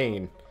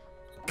cocaine.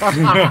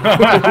 We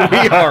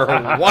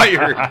are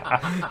wired.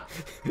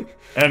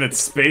 And it's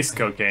space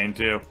cocaine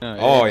too.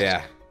 Oh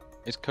yeah.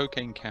 It's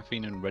cocaine,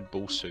 caffeine, and Red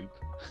Bull soup.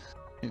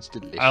 It's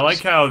delicious. I like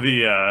how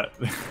the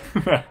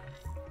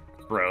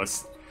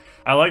gross.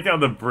 I like how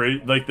the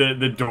bridge, like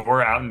the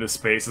door out into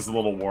space, is a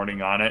little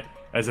warning on it,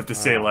 as if to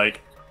say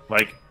like,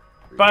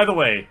 by the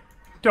way,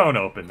 don't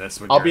open this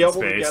when I'll you're be in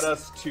able space. to get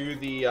us to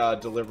the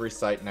delivery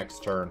site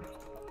next turn.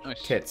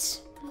 Nice.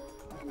 Tits.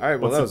 All right,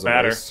 well What's that was the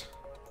matter? a waste.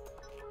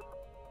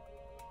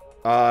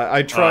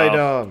 I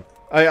tried.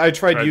 I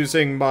tried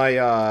using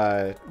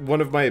my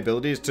one of my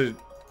abilities to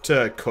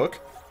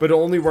cook, but it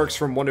only works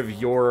from one of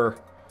your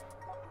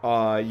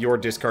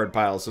discard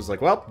piles. So it's like,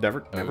 well,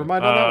 never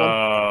mind on that one.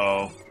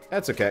 Oh.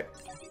 That's okay.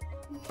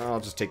 I'll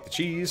just take the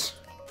cheese.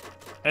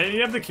 And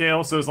you have the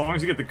kale, so as long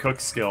as you get the cook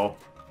skill.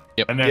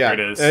 Yep. And there it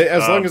is.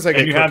 As long as I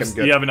get cook, I'm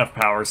good. You have enough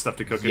power stuff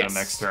to cook it on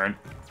next turn.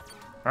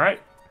 Alright.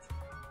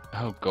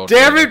 Oh god.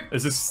 Damn it!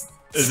 Is this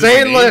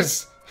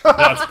stainless?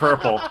 That's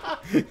purple.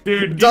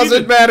 Dude,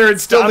 doesn't matter,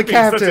 it's still the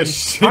captain.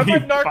 I'm a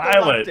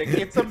narcoleptic.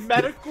 It's a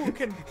medical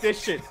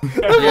condition.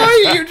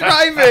 Why are you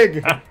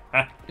driving?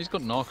 He's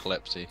got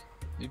narcolepsy.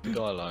 Leave the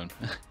guy alone.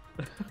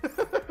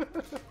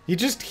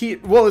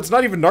 Well, it's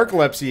not even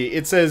narcolepsy.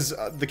 It says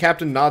the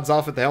captain nods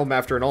off at the helm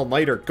after an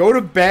all-nighter. Go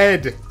to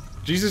bed!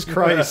 Jesus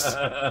Christ.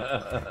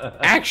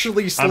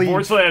 Actually sleep.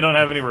 Unfortunately, I don't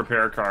have any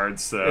repair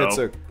cards,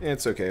 so...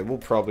 It's okay. We'll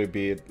probably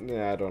be...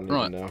 I don't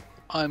even know.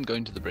 I'm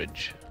going to the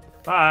bridge.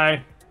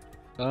 Bye.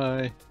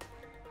 Bye.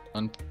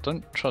 I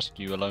don't trust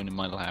you alone in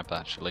my lab,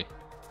 actually.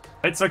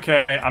 It's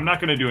okay. I'm not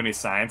going to do any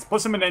science.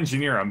 Plus, I'm an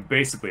engineer. I'm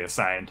basically a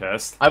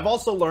scientist. I've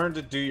also learned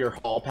to do your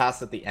hall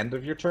pass at the end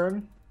of your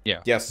turn.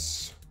 Yeah.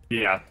 Yes.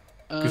 Yeah.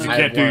 Because you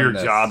can't do your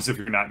jobs if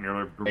you're not in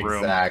your room.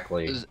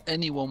 Exactly. Does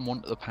anyone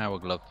want the power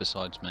glove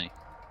besides me?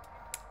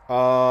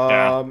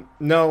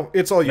 No,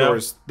 it's all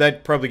yours.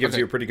 That probably gives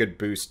you a pretty good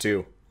boost,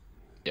 too.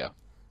 Yeah.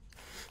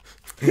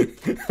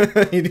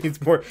 He needs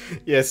more.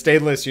 Yeah,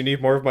 Stainless, you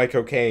need more of my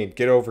cocaine.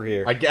 Get over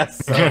here. I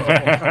guess so.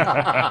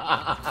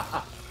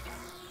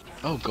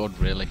 Oh god,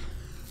 really?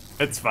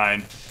 It's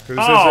fine.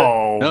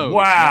 Oh, no,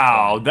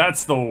 wow,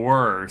 that's the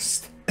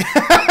worst.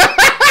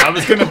 I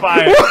was gonna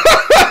buy.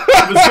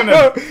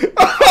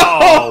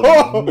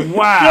 Oh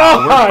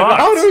wow! God,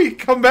 how do we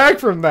come back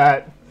from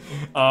that?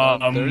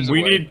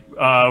 We need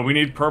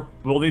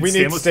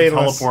Stainless to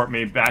teleport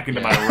me back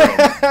into my room.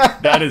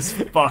 That is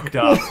fucked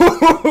up.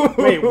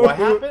 Wait, what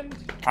happened?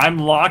 I'm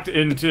locked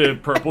into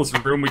Purple's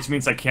room, which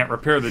means I can't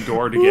repair the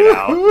door to get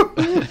out.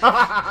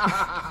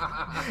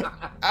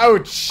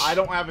 Ouch! I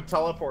don't have a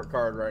teleport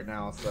card right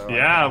now, so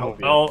yeah.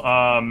 Well,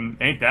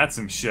 ain't that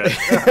some shit?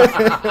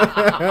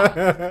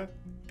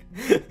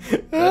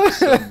 That's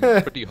some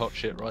pretty hot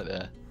shit right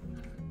there.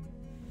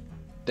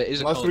 There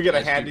is unless we get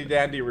a handy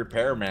dandy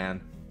repair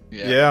man.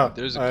 Yeah,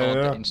 there's a card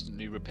that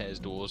instantly repairs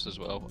doors as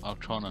well. I'll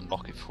try and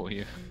unlock it for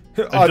you.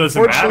 It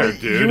doesn't matter,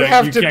 dude. You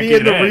have to be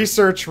in the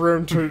research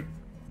room to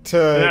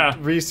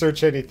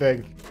research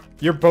anything.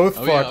 You're both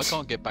fucked. Yeah, I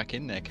can't get back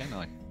in there, can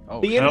I?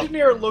 Oh, the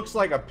engineer looks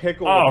like a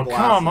pickle with glasses,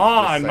 come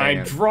on! My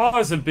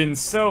draws have been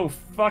so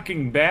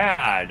fucking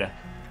bad.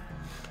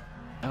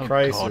 Oh,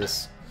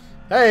 crisis.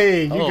 God.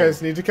 Hey, you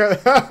guys need to come.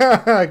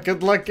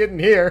 Good luck getting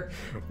here.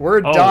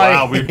 We're dying.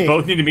 Wow, we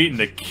both need to meet in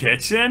the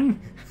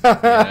kitchen?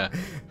 Yeah.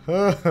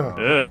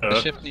 The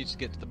ship needs to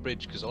get to the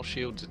bridge because our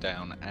shields are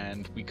down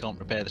and we can't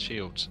repair the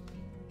shields.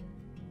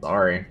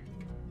 Sorry.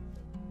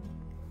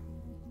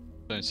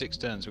 So in 6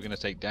 turns we're going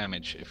to take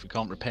damage if we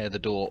can't repair the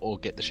door or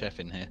get the chef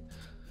in here.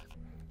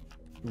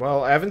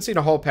 Well, I haven't seen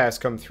a hall pass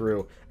come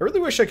through. I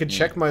really wish I could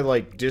check my,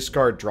 like,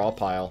 discard draw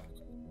pile.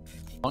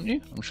 Can't you?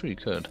 I'm sure you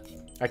could.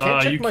 I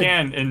can't check you click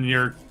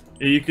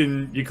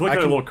the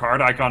little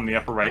card icon in the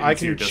upper right and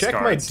see your discards. I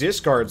can check my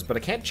discards, but I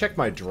can't check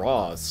my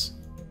draws.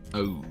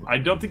 Oh. I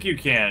don't think you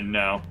can,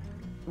 no.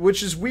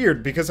 Which is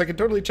weird, because I can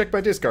totally check my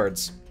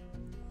discards.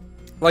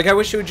 Like, I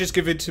wish it would just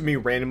give it to me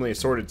randomly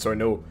assorted so I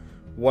know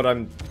what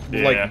I'm,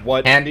 like,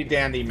 what handy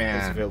dandy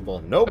man is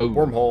available. Nope,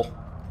 wormhole.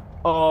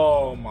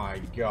 Oh my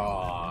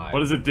god. What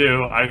does it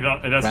do?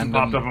 It hasn't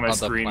popped up on my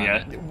screen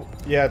yet.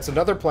 Yeah, it's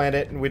another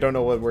planet, and we don't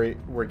know what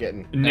we're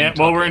getting.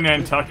 Well, we're in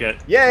Nantucket.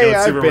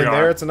 Yeah, I've been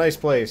there. It's a nice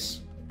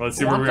place. Let's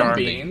see where we are.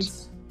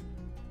 Beans.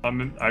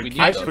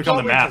 I click on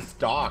the map.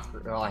 Dock.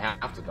 Well, I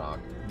have to dock.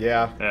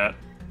 Yeah. Yeah.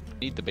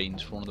 Need the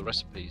beans for one of the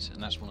recipes,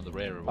 and that's one of the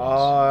rarer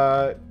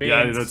ones.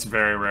 Yeah, that's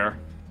very rare.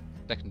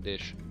 Second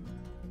dish.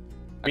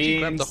 Actually,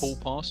 grab the hall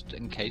pass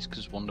in case,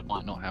 because Wanda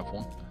might not have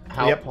one.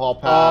 Hall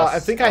pass. I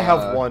think I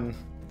have one.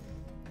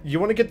 You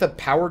want to get the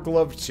power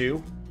glove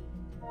too?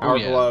 Power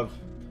glove.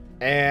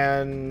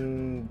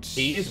 And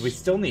cheese. We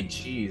still need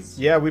cheese.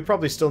 Yeah, we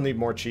probably still need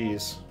more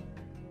cheese.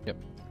 Yep.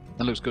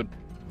 That looks good.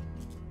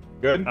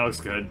 Good. That looks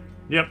good.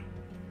 Yep.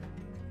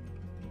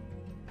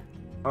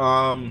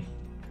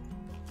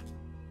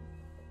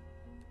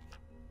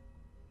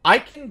 I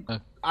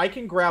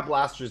can grab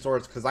last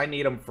resorts because I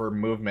need them for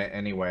movement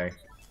anyway.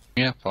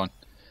 Yeah, fine.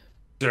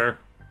 Sure.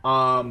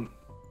 I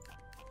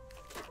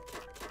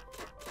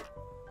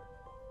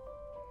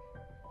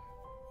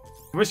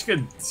wish you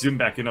could zoom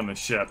back in on the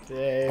ship.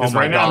 Because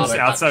right now I'm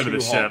outside of the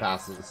ship.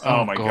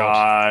 Oh my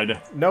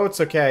god. No,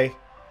 it's okay.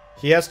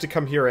 He has to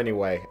come here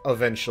anyway,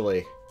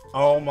 eventually.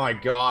 Oh my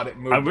god, it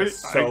moved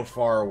so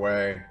far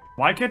away.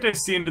 Why can't I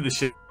see into the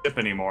ship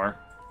anymore?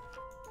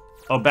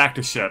 Oh, back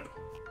to ship.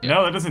 Yeah.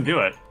 No, that doesn't do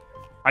it.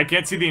 I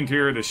can't see the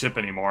interior of the ship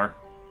anymore.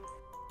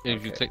 Yeah,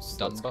 if you click the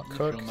done button,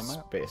 you're on the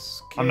map.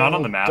 Space. I'm not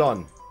on the map.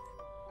 Done.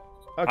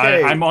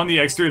 Okay. I'm on the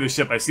exterior of the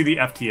ship. I see the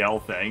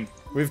FTL thing.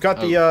 We've got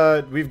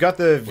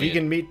the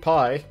vegan meat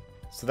pie,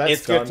 so that's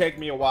It's gonna take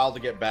me a while to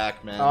get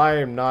back, man. I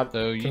am not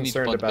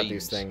concerned about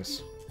these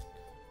things.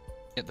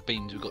 Get the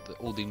beans. We've got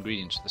all the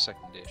ingredients for the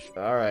second dish.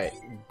 All right,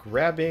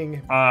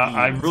 grabbing.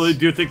 I really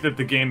do think that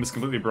the game is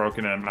completely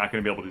broken and I'm not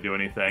going to be able to do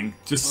anything.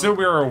 Just so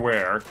we're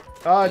aware.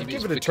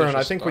 Give it a turn.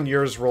 I think when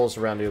yours rolls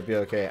around, it'll be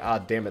okay. Ah,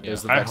 damn it!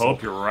 There's the. I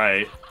hope you're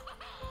right.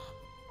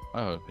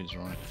 I hope he's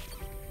right.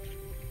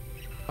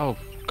 Oh,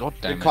 god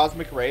damn it! Did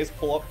Cosmic Rays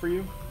pull up for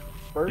you?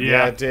 Bird?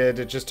 Yeah, it did.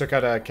 It just took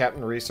out a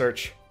Captain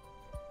Research.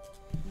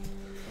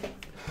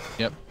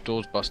 Yep,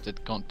 door's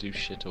busted. Can't do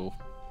shit all.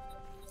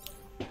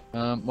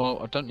 Well,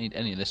 I don't need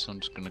any of this, so I'm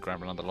just going to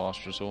grab another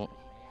last resort.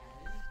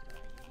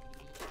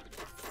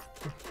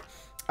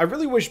 I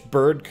really wish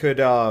Bird could,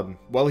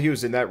 while he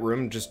was in that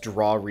room, just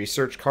draw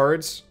research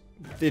cards.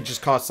 It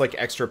just costs, like,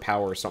 extra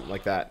power or something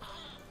like that.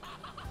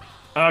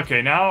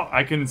 Okay, now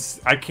I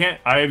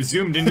have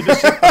zoomed into the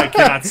ship, but I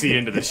cannot see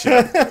into the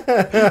ship.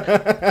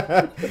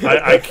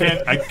 I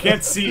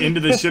can't see into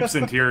the ship's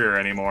interior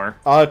anymore.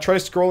 Try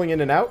scrolling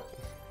in and out.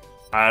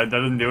 That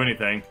doesn't do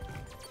anything.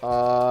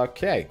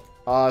 Okay.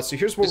 So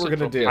here's what we're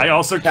gonna do. I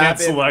also can't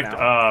select,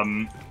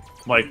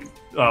 like,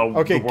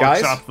 okay, the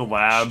guys. workshop, the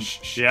lab.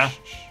 Yeah.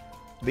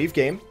 Leave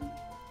game.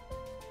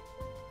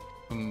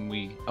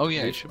 Oh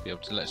yeah, it should be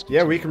able to let us.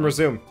 Yeah, we can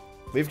resume.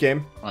 Leave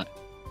game. Right.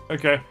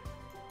 Okay.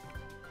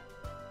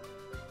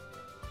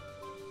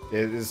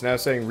 It is now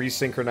saying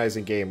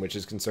resynchronizing game, which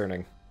is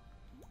concerning.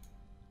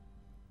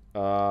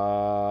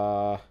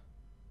 I'm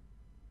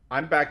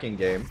back in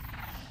game.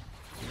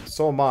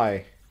 So am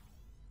I.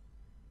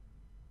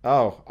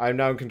 Oh, I'm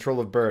now in control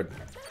of Bird.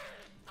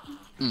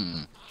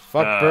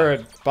 Fuck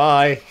Bird.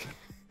 Bye.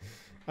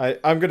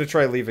 I'm gonna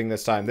try leaving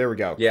this time. There we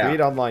go. Yeah.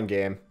 Create online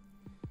game.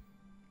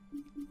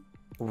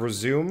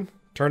 Resume.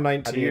 Turn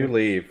 19. How do you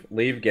leave?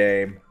 Leave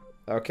game.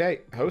 Okay,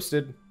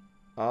 hosted.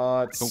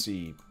 Let's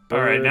see.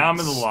 Alright, now I'm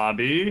in the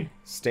lobby.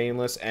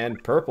 Stainless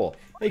and purple.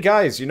 Hey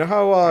guys, you know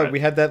how we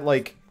had that,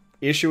 like,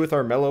 issue with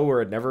our mellow where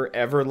it never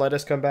ever let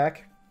us come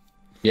back?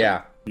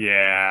 Yeah.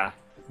 Yeah.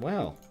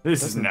 Wow.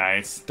 This is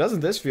nice. Doesn't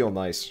this feel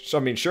nice? I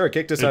mean, sure, it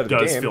kicked us out of the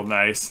game. It does feel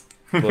nice.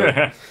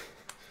 But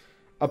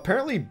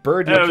apparently,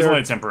 Bird, it was only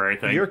a temporary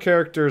thing. Your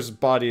character's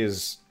body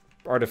is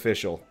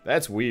artificial.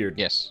 That's weird.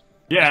 Yes.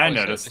 Yeah, I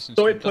noticed.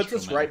 So it puts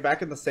us right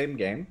back in the same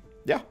game?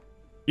 Yeah.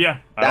 Yeah,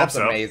 that's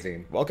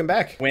amazing. Welcome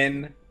back.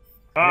 Win.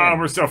 Oh,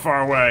 we're so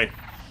far away.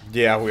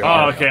 Yeah, we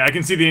are. Oh, okay, I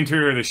can see the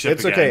interior of the ship.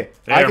 It's okay.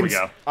 There we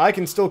go. I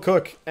can still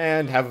cook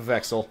and have a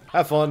Vexel.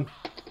 Have fun.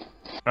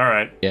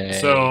 Alright.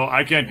 So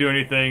I can't do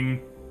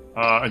anything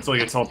until I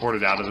get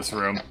teleported out of this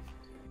room.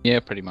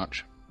 Yeah, pretty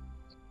much.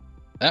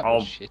 That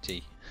was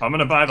shitty. I'm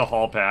gonna buy the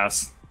hall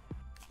pass.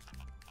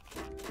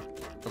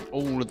 From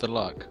all of the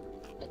luck.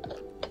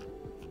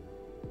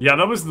 Yeah,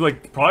 that was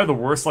like probably the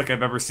worst luck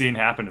I've ever seen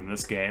happen in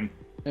this game.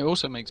 It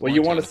also makes. Well,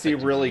 you want to see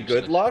really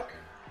good luck?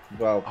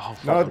 Well,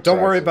 no,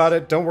 don't worry about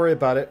it. Don't worry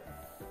about it.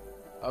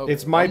 Oh,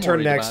 it's my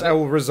turn next. I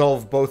will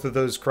resolve both of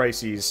those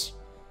crises.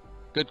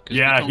 Good.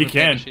 Yeah, he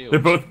can.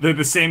 They're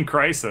the same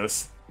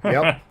crisis.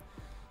 Yep.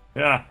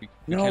 Yeah.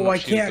 No, I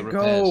can't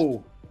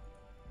go.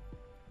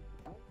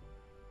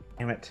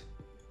 Damn it.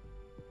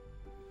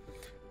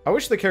 I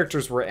wish the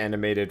characters were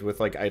animated with,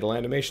 like, idle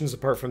animations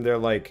apart from their,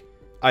 like,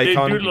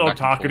 icon. They do little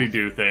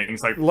talkity-do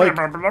things, like blah,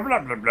 blah, blah, blah,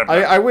 blah, blah.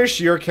 I wish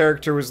your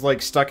character was,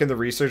 like, stuck in the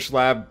research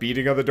lab,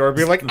 beating on the door,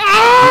 being like,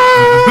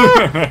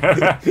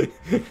 ah!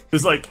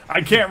 It's like,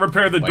 I can't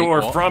repair the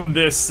door from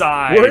this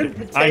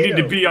side. I need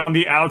to be on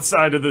the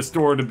outside of this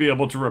door to be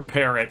able to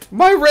repair it.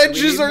 My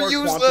wrenches are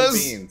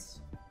useless! Beans.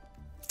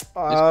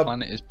 This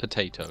planet is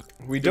potato.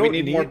 We don't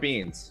need more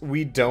beans.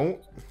 We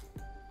don't.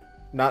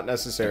 Not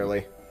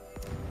necessarily.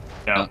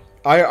 Yeah.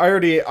 I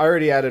already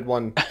added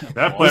one.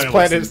 That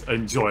planet is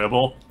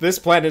enjoyable. This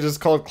planet is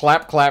called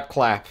Clap Clap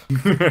Clap.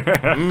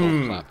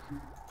 Clap.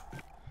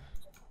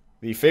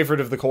 The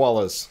favorite of the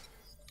koalas.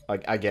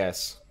 I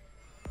guess.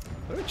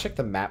 Let me check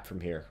the map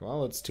from here.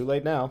 Well, it's too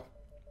late now.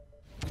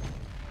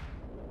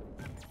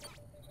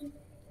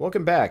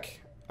 Welcome back.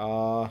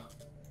 Oh,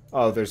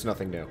 there's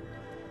nothing new.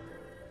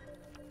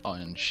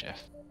 Iron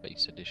Chef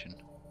Base Edition.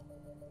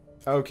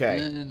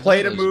 Okay.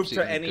 Play to move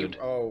to any... Good.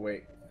 Oh,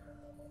 wait.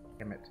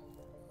 Damn it.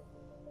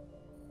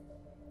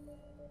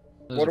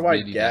 What do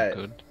I get?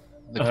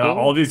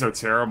 All these are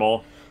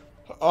terrible.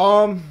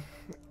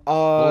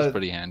 Claw's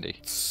pretty handy.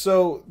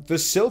 So, the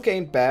silk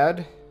ain't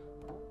bad.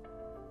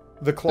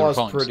 The claw's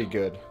pretty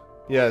good.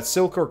 Yeah,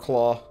 silk or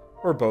claw.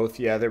 Or both.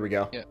 Yeah, there we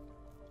go. Yeah.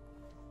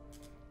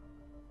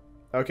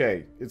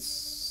 Okay, it's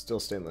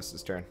still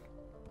Stainless's turn.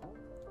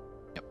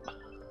 Yep.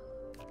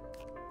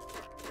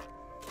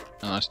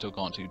 And I still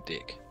can't do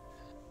dick.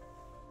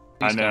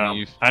 I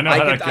know. I know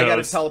how that goes. I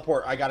gotta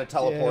teleport. I gotta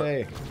teleport.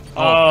 Yay.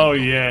 Oh,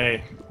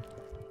 yay.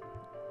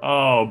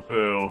 Oh,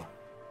 boo.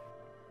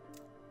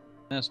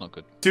 That's not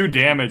good. 2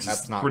 damage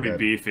is not pretty good.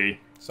 beefy.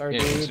 Sorry,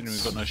 yeah, dudes. considering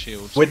we've got no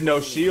shields. With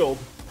no shield.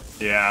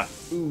 Yeah.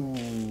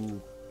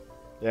 Ooh.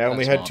 Yeah, I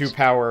only had 2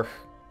 power.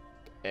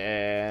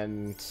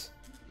 And...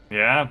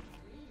 Yeah.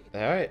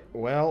 Alright,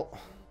 well...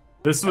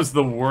 This was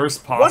the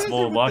worst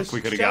possible luck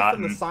we could have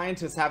gotten. And the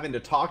scientists having to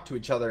talk to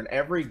each other in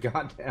every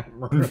goddamn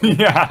room.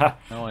 Yeah,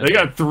 they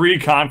got 3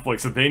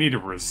 conflicts that they need to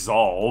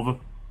resolve.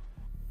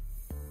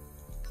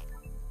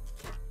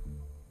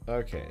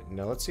 Okay,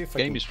 now let's see if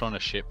Game is trying to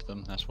ship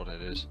them. That's what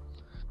it is.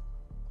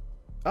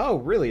 Oh,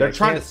 really? They're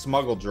trying to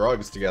smuggle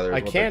drugs together.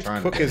 I can't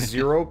cook a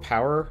 0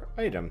 power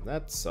item.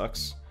 That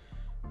sucks.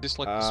 Just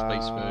like the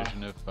space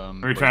version of.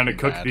 Are you trying to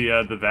cook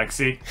the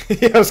Vexy?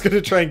 Yeah, I was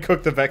gonna try and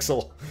cook the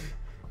Vexel.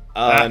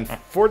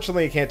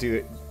 Unfortunately, I can't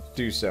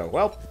do so.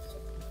 Well,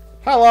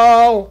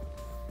 hello.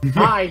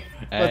 Hi.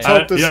 Let's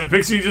hope this. Yeah,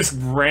 Vexy just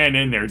ran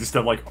in there just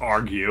to like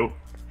argue,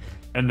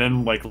 and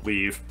then like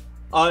leave.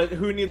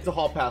 Who needs the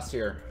hall pass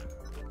here?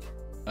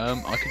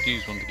 I could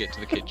use one to get to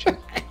the kitchen.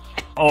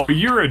 Oh,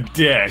 you're a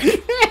dick.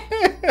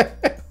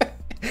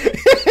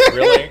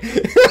 Really?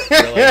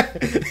 Really?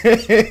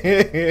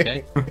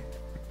 Okay.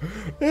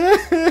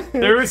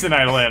 There is an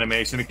idle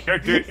animation.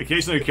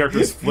 Occasionally,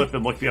 characters flip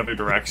and look the other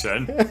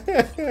direction.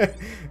 About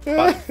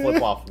to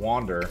flip off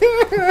Wander.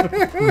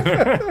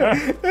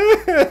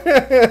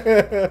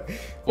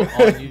 What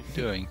are you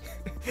doing?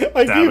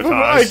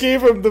 I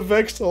gave him the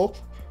Vexel.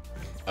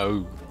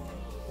 Oh.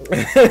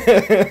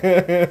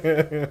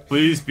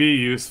 Please be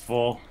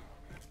useful.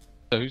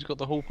 So who's got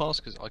the hall pass?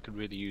 Because I could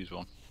really use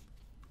one.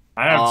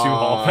 I have 2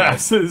 hall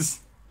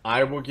passes.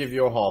 I will give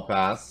you a hall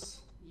pass.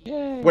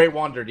 Yay. Wait,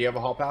 Wander, do you have a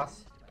hall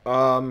pass?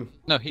 No,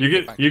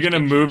 you're gonna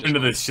move into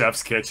the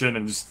chef's kitchen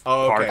and just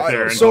park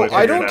there. So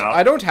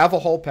I don't have a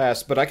hall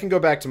pass, but I can go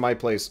back to my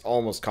place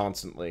almost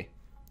constantly.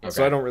 Okay.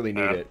 So I don't really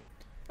need it.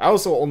 I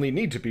also only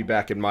need to be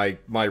back in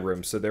my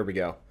room, so there we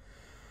go.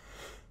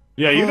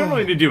 Yeah, you don't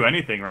really need to do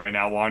anything right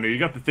now, Wander. You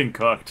got the thing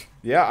cooked.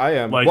 Yeah, I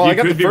am. Like, well, you I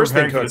got could the first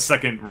thing for the cooked.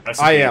 second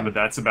recipe, I am. But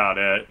that's about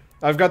it.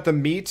 I've got the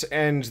meat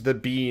and the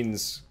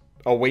beans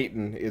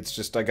awaiting. It's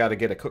just I gotta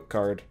get a cook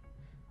card.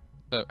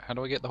 So, how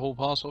do I get the hall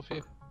pass off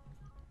you?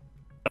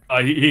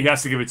 He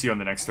has to give it to you on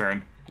the next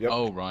turn. Yep.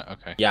 Oh, right,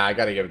 okay. Yeah, I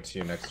gotta give it to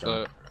you next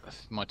turn. So,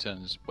 my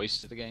turn's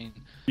wasted again.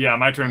 Yeah,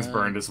 my turn's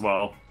burned as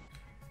well.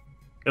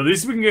 At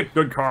least we can get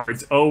good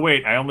cards. Oh,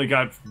 wait, I only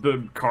got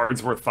the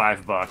cards worth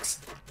 $5.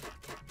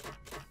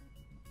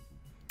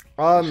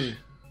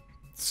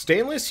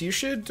 Stainless, you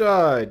should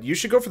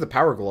go for the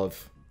power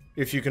glove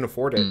if you can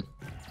afford it.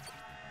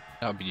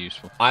 That would be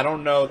useful. I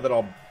don't know that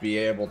I'll be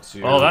able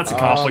to. Oh, that's a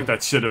conflict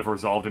that should have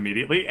resolved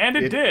immediately, and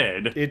it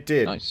did. It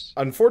did. Nice.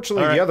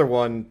 Unfortunately, the other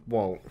one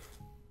won't.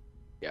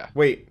 Yeah.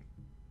 Wait,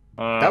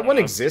 that one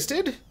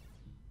existed?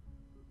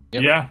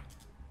 Yep. Yeah.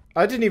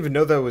 I didn't even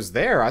know that was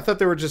there. I thought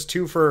there were just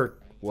 2 for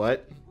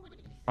what?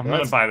 I'm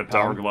gonna buy the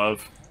power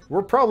glove.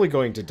 We're probably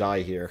going to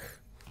die here.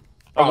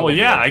 Oh, well,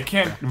 yeah, I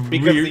can't.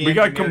 We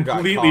got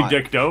completely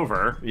dicked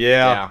over.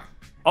 Yeah.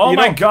 Oh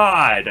my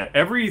god!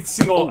 Every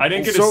single. I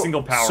didn't get a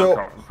single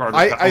power card.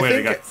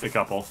 I got a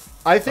couple.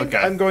 I think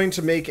I'm going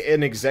to make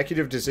an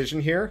executive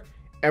decision here,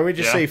 and we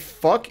just say,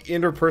 fuck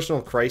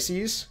interpersonal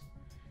crises.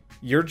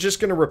 You're just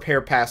going to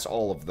repair past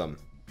all of them.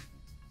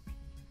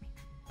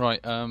 Right,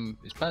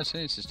 it's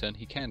Blisteringly's turn.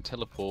 He can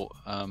teleport.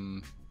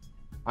 I'm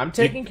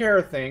taking care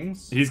of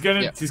things. He's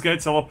gonna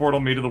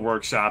teleport me to the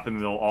workshop, and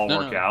they'll all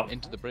work out.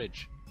 Into the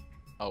bridge.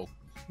 Oh.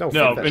 No,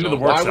 into the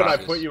workshop. Why would I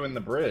put you in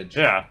the bridge?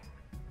 Yeah.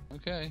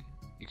 Okay.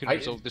 You could have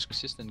resolved this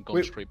crisis and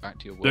gone straight back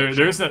to your workshop.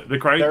 There's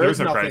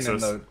no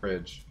crisis. In the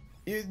bridge.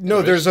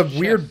 No, there's a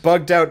weird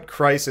bugged out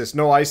crisis.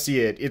 No, I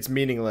see it. It's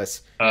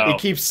meaningless. It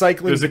keeps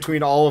cycling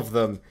between all of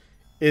them.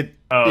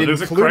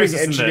 Including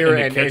engineer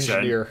and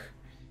engineer.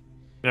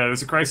 Yeah,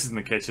 there's a crisis in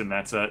the kitchen,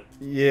 that's it.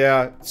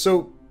 Yeah,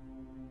 so...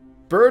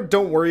 Bird,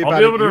 don't worry about it.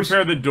 I'll be able to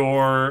repair the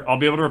door. I'll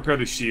be able to repair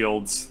the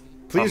shields.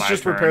 Please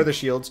just repair the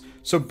shields.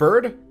 So,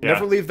 Bird,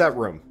 never leave that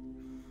room.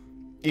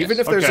 Even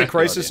if there's a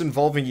crisis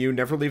involving you,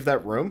 never leave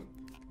that room.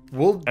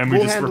 We'll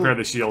just repair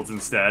the shields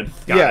instead.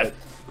 Got it.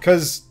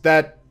 Because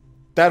that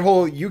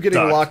whole you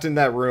getting locked in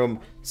that room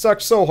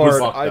sucked so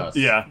hard.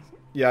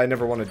 Yeah, I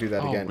never want to do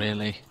that again. Oh,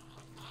 really?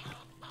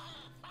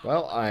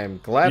 Well, I'm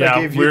glad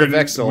I gave you the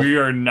Vexel. We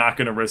are not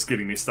going to risk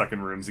getting me stuck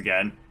in rooms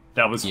again.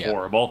 That was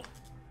horrible.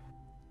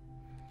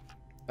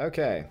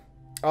 Okay.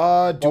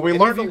 Do we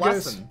learn a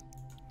lesson?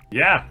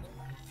 Yeah.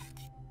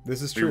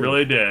 This is true. We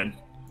really did.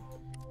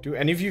 Do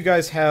any of you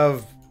guys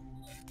have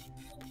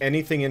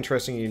anything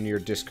interesting in your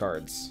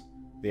discards?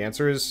 The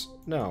answer is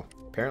no.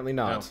 Apparently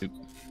not. No.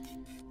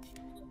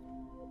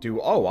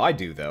 Oh, I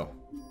do, though.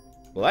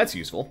 Well, that's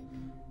useful.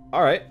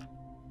 Alright.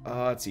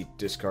 Let's see.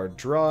 Discard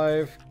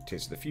drive.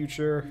 Taste of the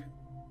future.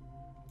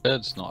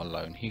 Bird's not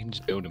alone. He can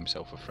just build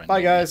himself a friend.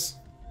 Bye, guys.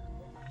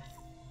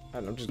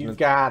 I'm just gonna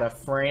got a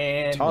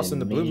friend. Toss in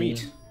the blue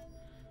meat.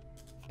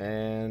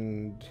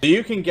 And so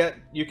you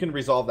can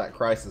resolve that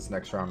crisis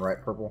next round,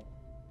 right, Purple?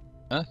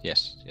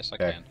 Yes, I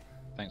can.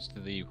 Thanks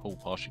to the hall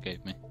pass you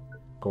gave me.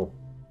 Cool.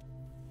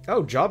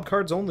 Oh, job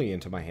cards only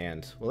into my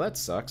hand. Well, that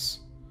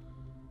sucks.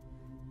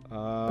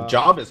 The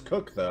job is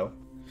cook, though.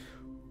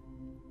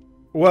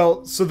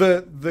 Well, so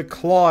the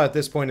claw at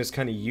this point is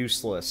kind of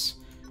useless.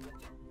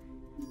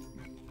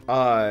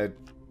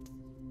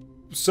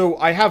 So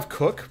I have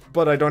cook,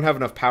 but I don't have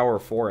enough power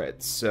for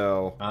it,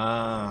 so...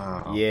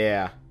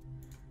 Yeah.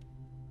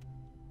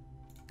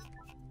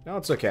 No,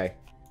 it's okay.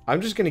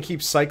 I'm just gonna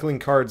keep cycling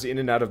cards in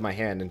and out of my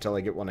hand until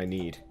I get one I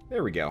need.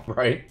 There we go.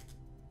 Right.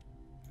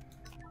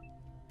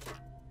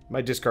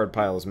 My discard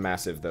pile is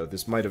massive, though.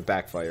 This might have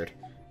backfired.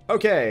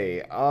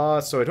 Okay,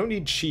 so I don't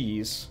need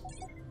cheese.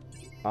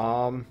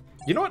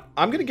 You know what?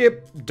 I'm gonna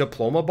get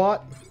Diploma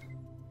Bot.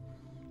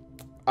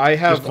 I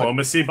have...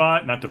 Diplomacy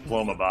Bot? Not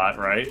Diploma Bot,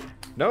 right?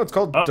 No, it's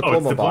called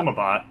Diploma Bot. Diploma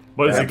Bot.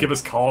 What, does it give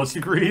us college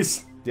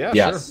degrees? Yeah,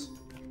 yes.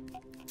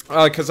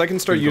 Sure. Because I can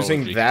start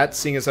using that,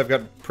 seeing as I've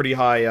got pretty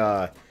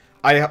high,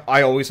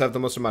 I always have the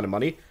most amount of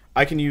money.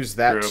 I can use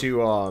that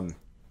to,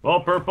 Well,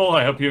 Purple,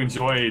 I hope you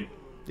enjoyed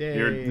Yay.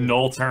 your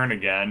null turn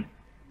again.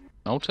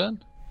 Null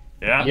turn?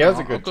 Yeah? He has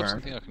a good I've got turn.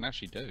 something I can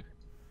actually do.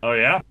 Oh,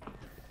 yeah?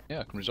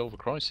 Yeah, I can resolve a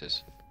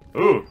crisis.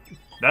 Ooh,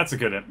 that's a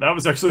good... That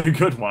was actually a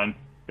good one.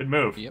 Good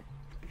move. Yep.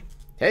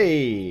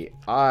 Hey,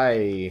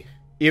 I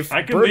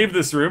can leave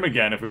this room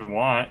again if we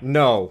want.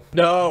 No.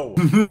 No.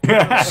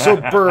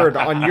 So, Bird,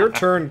 on your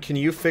turn, can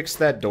you fix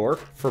that door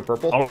for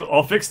Purple?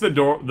 I'll fix the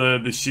door,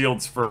 the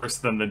shields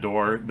first, then the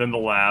door, then the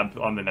lab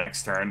on the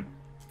next turn.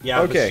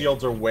 Yeah, okay. The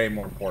shields are way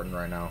more important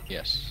right now.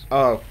 Yes.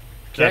 Oh. Okay.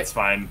 That's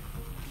fine.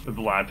 The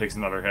lab takes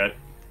another hit.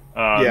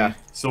 Yeah.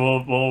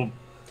 So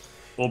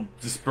we'll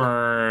just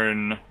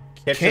burn.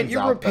 Can't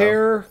you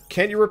repair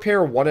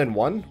 1 and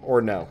 1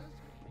 or no?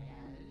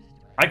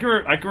 I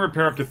can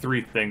repair up to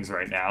 3 things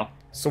right now.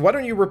 So why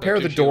don't you repair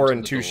the door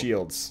and 2 door.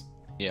 shields?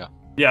 Yeah,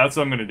 that's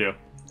what I'm gonna do.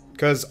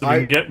 Because so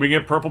we can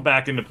get Purple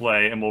back into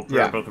play, and we'll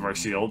repair both of our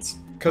shields.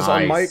 Because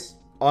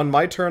on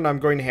my turn, I'm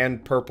going to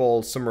hand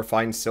Purple some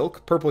refined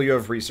silk. Purple, you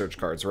have research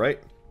cards, right?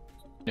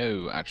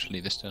 No, actually,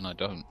 this turn I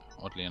don't.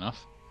 Oddly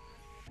enough.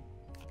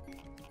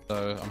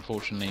 So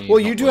unfortunately. Well,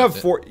 you do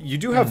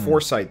have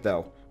foresight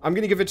though. I'm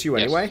gonna give it to you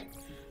anyway.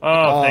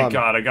 Oh, thank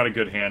God! I got a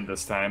good hand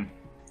this time.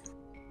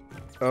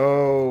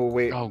 Oh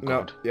wait, oh, no,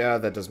 God. yeah,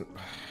 that doesn't.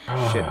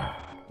 Shit.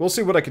 We'll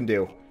see what I can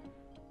do.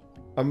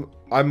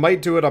 I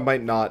might do it, I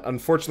might not.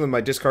 Unfortunately,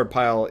 my discard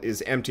pile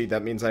is empty.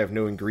 That means I have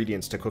no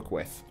ingredients to cook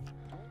with.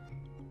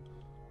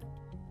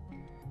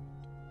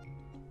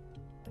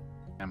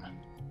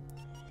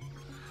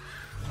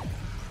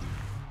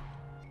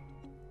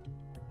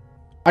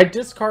 I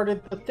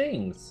discarded the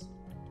things.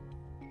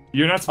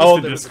 You're not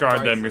supposed to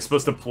discard them. You're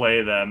supposed to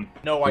play them.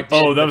 No, I did.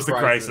 Oh, that was the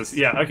crisis.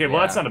 Yeah. Okay. Well,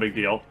 that's not a big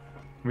deal.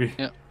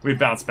 We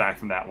bounced back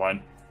from that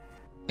one.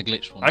 The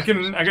glitch one. I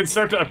can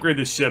start to upgrade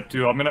the ship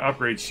too. I'm gonna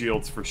upgrade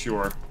shields for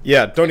sure.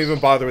 Yeah. Don't even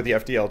bother with the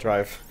FDL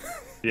drive.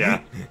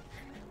 Yeah.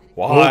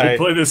 Why? We'll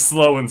play this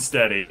slow and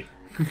steady.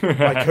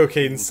 My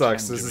cocaine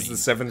sucks. This is the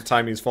 7th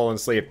time he's fallen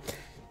asleep.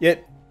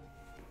 Yet.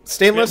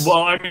 Stainless?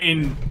 Well, I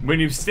mean, when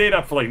you've stayed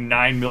up for like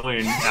 9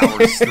 million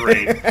hours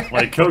straight,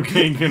 like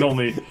cocaine can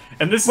only,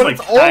 and this is like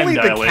time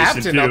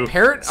dilation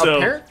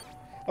too.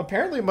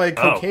 Apparently, my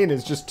cocaine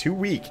is just too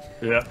weak.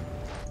 Yeah.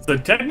 So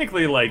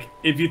technically, like,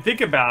 if you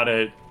think about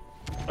it,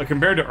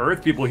 compared to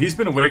Earth people, he's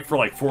been awake for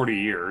like 40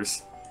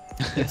 years.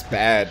 It's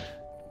bad.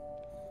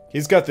 He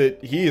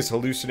is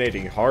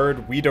hallucinating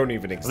hard. We don't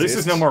even exist. At least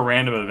there's no more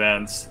random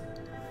events.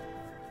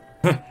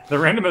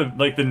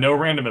 The no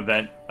random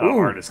event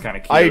art is kind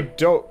of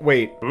cute.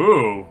 Wait.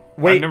 Ooh.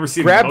 Wait. I've never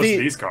seen most of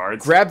these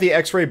cards. Grab the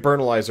X-ray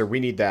Burnalizer. We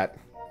need that.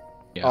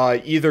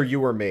 Yeah. Either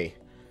you or me.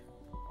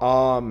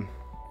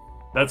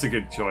 That's a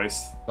good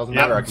choice. Doesn't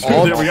matter.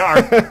 There we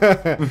are.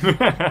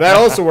 That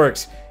also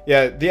works.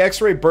 Yeah, the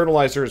X-ray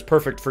Burnalizer is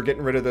perfect for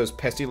getting rid of those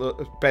pesky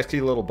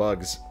little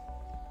bugs.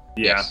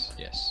 Yeah.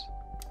 Yes.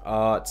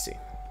 Let's see.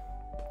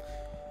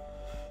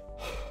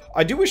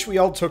 I do wish we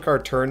all took our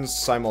turns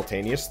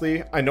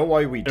simultaneously. I know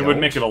why we don't. It would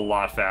make it a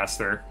lot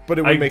faster. But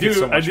it would make it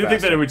so much faster. I do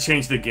think that it would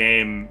change the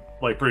game,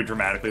 like, pretty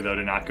dramatically, though,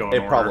 to not go in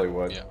order. It probably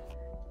would. Yeah.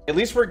 At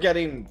least we're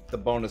getting the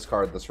bonus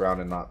card this round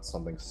and not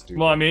something stupid.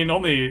 Well, I mean,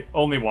 only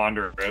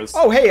Wanderbots.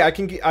 Oh, hey, I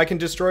can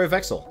destroy a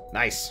Vexel.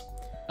 Nice.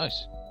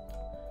 Nice.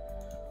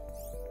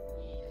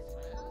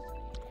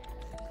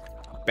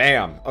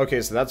 Bam.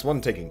 Okay, so that's one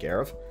taken care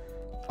of.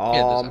 Yeah,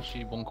 there's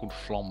actually one called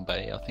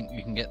Flambe. I think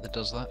you can get that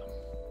does that.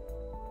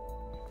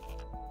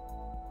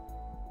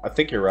 I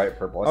think you're right,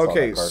 Purple.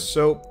 Okay,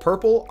 so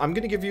Purple, I'm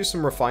gonna give you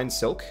some refined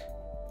silk.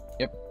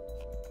 Yep.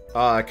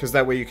 Because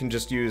that way you can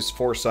just use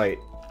foresight.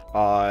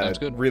 Sounds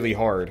good. Really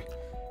hard.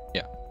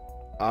 Yeah.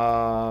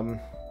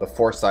 The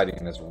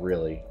foresighting is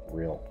really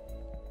real.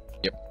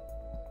 Yep.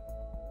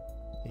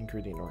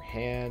 Ingredient or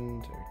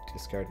hand or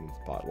discard in the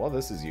pot. Well,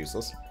 this is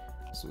useless.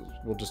 So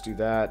we'll just do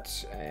that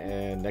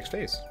and next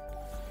phase.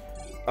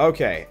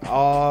 Okay.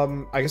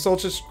 I guess I'll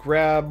just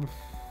grab.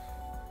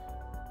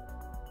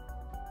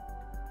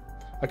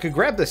 I could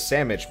grab the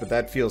sandwich, but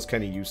that feels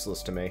kind of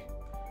useless to me.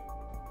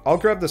 I'll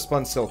grab the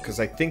spun silk, because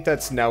I think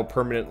that's now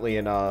permanently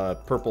in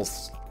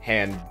Purple's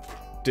hand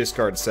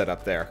discard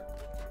setup there.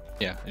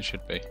 Yeah, it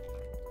should be.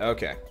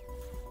 Okay.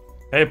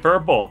 Hey,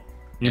 Purple.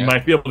 You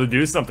might be able to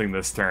do something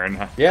this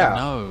turn. Yeah.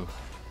 No.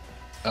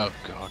 Oh,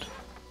 God.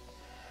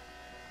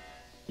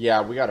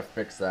 Yeah, we gotta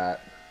fix that.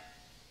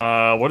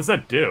 What does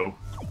that do?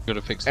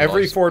 Gotta fix the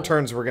Every life 4 support.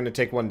 turns, we're gonna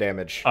take 1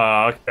 damage.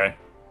 Okay.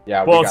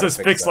 Yeah. Well, it says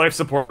fix life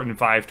support in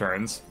 5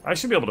 turns. I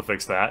should be able to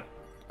fix that.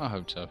 I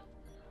hope so.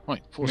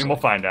 Right, I mean, we'll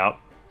find out.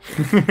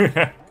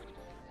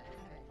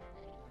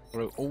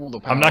 All the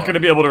I'm not going to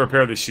be able to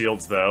repair the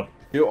shields, though.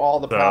 Do all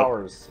the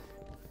powers.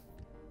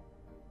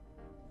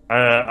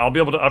 I'll be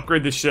able to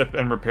upgrade the ship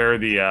and repair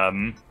the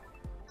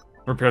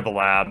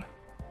lab.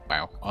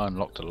 Wow, I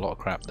unlocked a lot of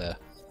crap there.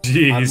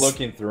 Jeez. I'm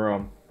looking through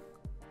them.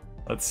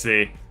 Let's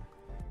see.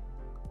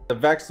 The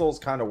Vexel's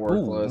kind of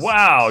worthless. Ooh,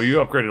 wow, you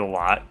upgraded a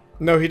lot.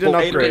 No, he didn't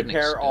upgrade.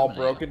 Repair all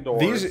broken doors.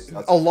 These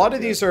a lot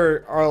of these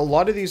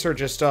are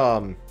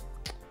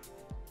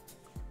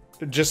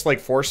just like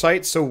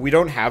foresight, so we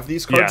don't have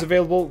these cards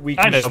available. We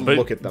can just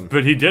look at them.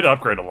 But he did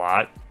upgrade a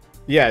lot.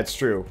 Yeah, it's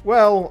true.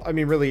 Well, I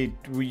mean, really,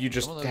 you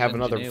just have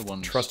another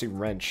ones. trusty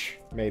wrench,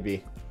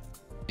 maybe.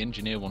 The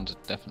engineer ones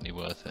are definitely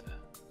worth it.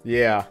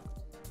 Yeah.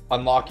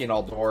 Unlocking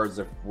all doors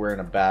if we're in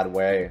a bad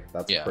way.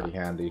 That's pretty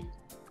handy.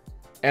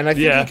 And I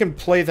think you can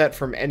play that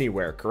from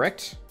anywhere,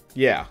 correct?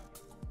 Yeah.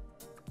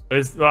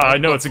 I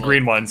know it's a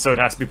green one, so it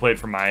has to be played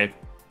from my.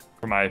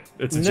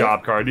 It's a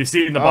job card. You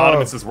see in the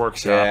bottom it says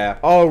workshop. Yeah.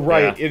 Oh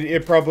right,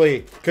 it probably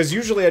because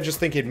usually I just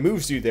think it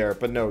moves you there,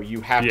 but no,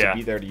 you have to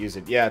be there to use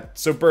it. Yeah.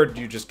 So Bird,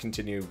 you just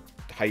continue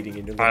hiding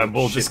in your little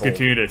we'll just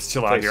continue to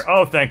chill out here.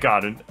 Oh, thank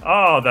God. And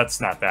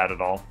that's not bad at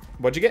all.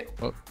 What'd you get?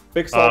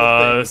 Fix all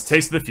the things.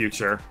 Taste of the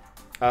future.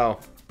 Oh,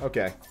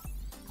 okay.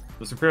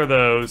 Let's repair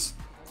those,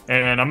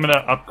 and I'm gonna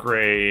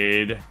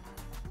upgrade.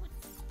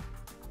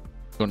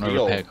 Got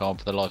no repair card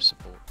for the life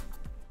support.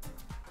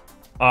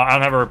 I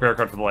don't have a repair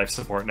card for the life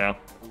support now.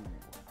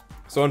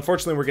 So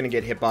unfortunately, we're gonna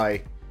get hit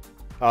by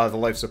the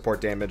life support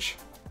damage.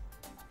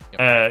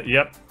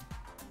 Yep.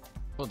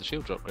 Well, the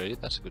shield's upgraded.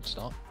 That's a good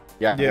start.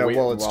 Yeah. Yeah.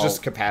 Well, it's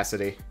just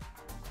capacity.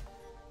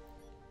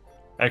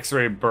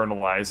 X-ray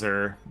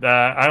burnalizer.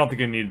 I don't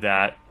think I need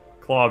that.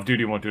 Claw of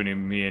Duty won't do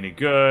me any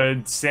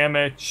good.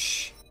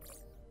 Sandwich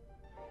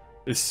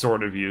is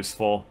sort of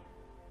useful.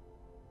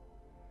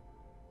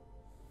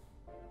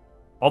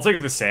 I'll take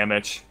the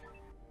sandwich.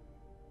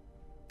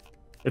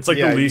 It's like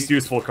the least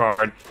useful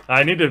card.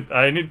 Don't need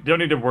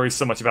to worry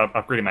so much about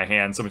upgrading my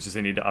hand so much as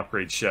I need to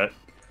upgrade shit.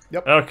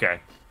 Yep. Okay.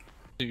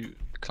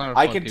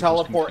 I can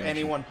teleport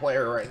any one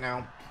player right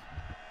now.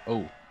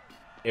 Oh.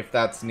 If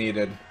that's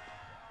needed.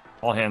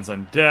 All hands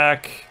on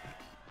deck.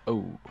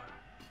 Oh.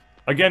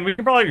 Again, we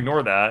can probably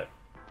ignore that.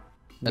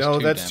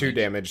 That's 2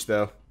 damage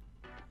though.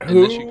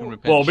 Unless you can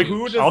repair I'll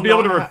be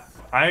able to.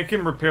 I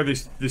can repair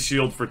the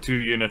shield for 2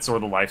 units or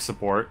the life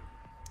support.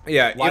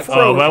 Yeah,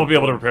 I'll be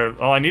able to repair.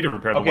 Oh, I need to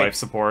repair the life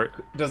support.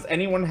 Does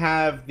anyone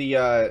have the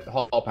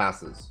hall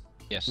passes?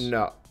 Yes.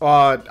 No.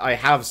 I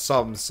have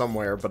some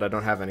somewhere, but I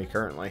don't have any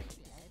currently.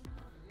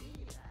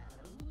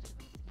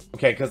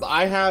 Okay, because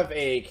I have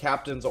a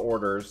captain's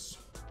orders.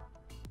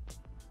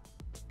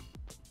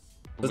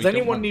 Does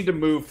anyone need to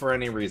move for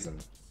any reason?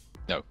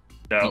 No.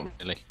 No. Not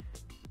really.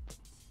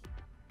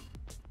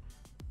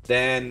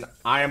 Then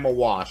I am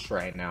awash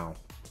right now.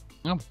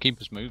 No, keep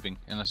us moving,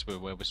 unless we're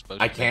where we're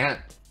supposed to. I can't.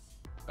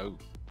 Oh.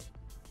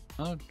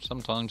 Oh,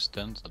 sometimes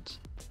turns out.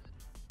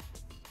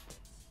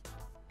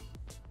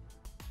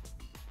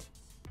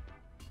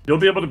 You'll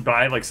be able to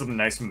buy like something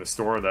nice from the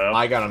store, though.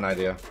 I got an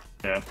idea.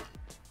 Yeah.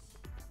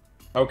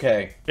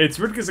 Okay. It's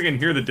weird because I can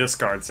hear the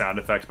discard sound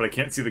effect, but I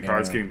can't see the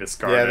cards getting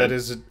discarded. Yeah,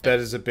 that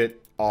is a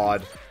bit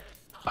odd.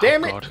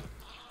 Damn it!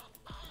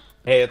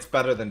 Hey, it's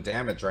better than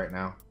damage right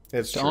now.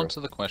 It's to answer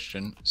the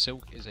question,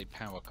 Silk is a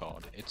power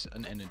card. It's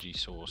an energy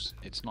source.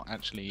 It's not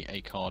actually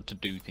a card to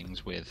do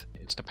things with.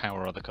 It's to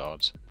power other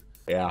cards.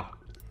 Yeah.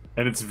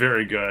 And it's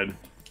very good.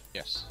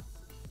 Yes.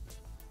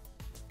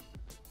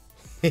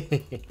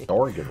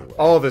 Door giveaway.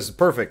 Oh, this is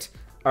perfect.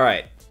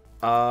 Alright.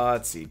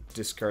 Let's see.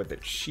 Discard the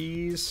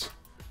cheese.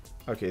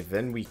 Okay,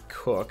 then we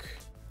cook.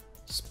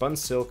 Spun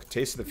silk,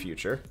 taste of the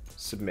future.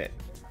 Submit.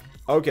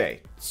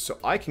 Okay, so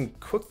I can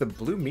cook the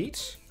blue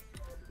meat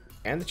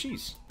and the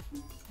cheese.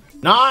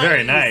 Nice!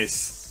 Very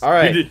nice.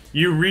 Alright.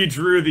 You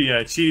redrew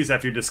the cheese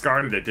after you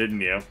discarded it, didn't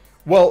you?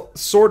 Well,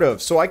 sort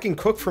of. So I can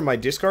cook from my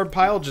discard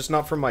pile, just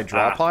not from my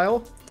draw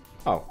pile.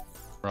 Oh.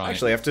 Right.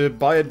 Actually, I have to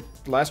buy a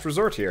last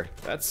resort here.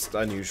 That's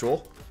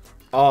unusual.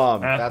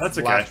 That's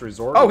okay. last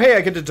resort. Oh, hey,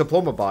 I get a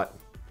diploma bot.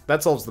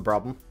 That solves the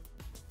problem.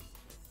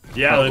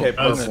 Yeah, okay,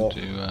 purple.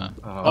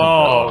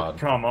 God.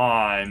 Come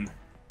on.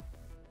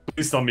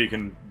 Please tell me you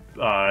can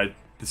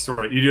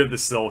destroy it. You do have the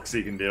silk, so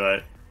you can do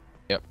it.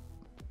 Yep.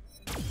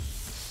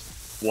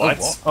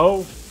 What?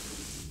 Oh.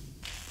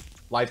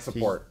 Life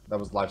support. That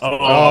was life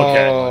support. Oh,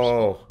 okay.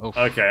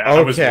 Oh. Okay, I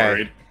was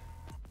worried.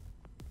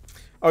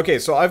 Okay,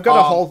 so I've got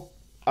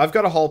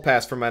a hall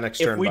pass for my next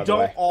turn. If we by the don't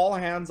way. all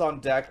hands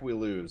on deck, we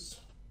lose.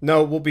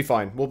 No, we'll be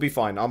fine. We'll be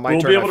fine. On my We'll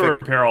turn, be able to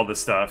repair all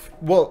this stuff.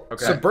 Well,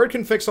 okay. So Bird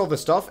can fix all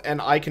this stuff,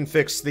 and I can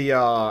fix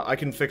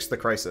the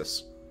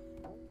crisis.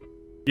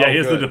 Yeah, he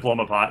has the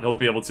diploma pot. He'll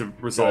be able to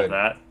resolve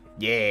that.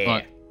 Yeah.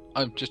 Right.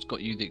 I've just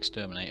got you the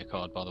exterminator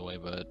card, by the way,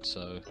 Bird,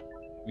 so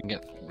we can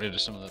get rid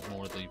of some of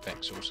more of the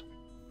vexels.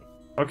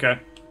 Okay.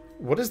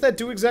 What does that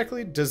do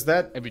exactly? Does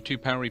that... Every 2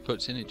 power he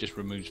puts in, it just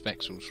removes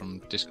Vexels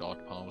from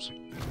discard piles.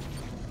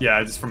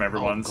 Yeah, just from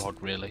everyone's. Oh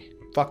god, really?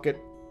 Fuck it.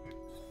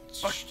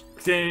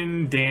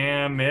 Fucking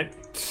damn it.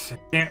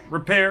 Can't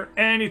repair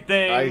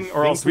anything, I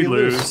or else we think we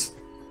lose.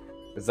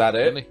 Is that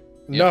it? Really?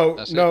 No,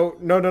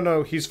 Yep,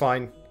 no, he's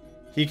fine.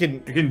 He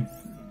can...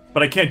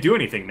 But I can't do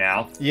anything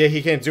now. Yeah,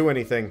 he can't do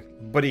anything,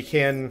 but he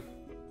can...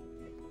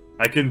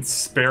 I can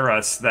spare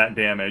us that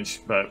damage,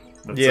 but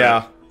that's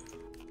yeah. it.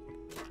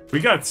 We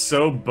got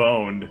so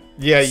boned.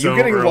 Yeah, so you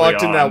getting early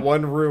locked in on. that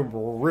one room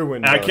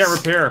ruined And I us. can't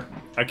repair.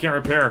 I can't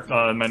repair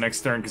my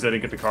next turn because I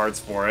didn't get the cards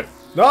for it.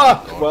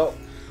 Ah! Well,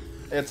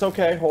 it's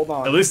okay. Hold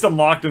on. At least I'm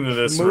locked into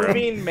this room.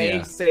 Moving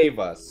may save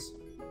us.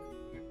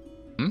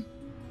 Hmm?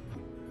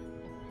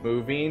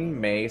 Moving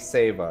may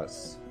save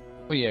us.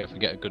 Well, yeah, if we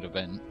get a good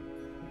event.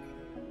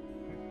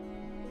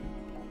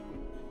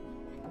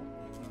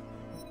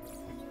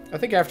 I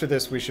think after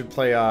this we should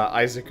play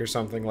Isaac or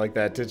something like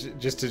that to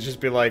just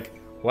be like,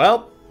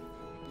 well,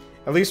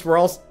 at least we're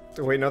all.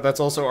 Wait, no,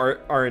 that's also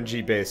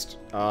RNG based.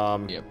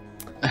 Yep.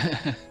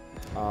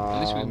 At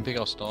least we can pick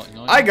our starting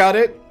item. I got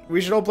it.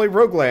 We should all play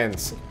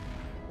Roguelands.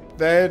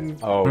 Then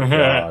Oh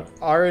god.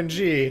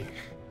 RNG.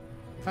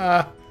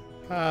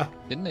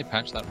 Didn't they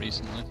patch that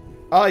recently?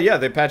 Yeah,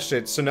 they patched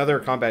it, so now there are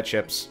combat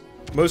chips.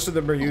 Most of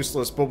them are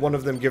useless, but one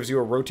of them gives you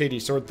a rotating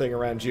sword thing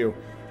around you,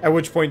 at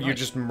which point you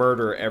just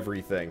murder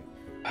everything.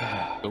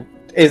 Cool.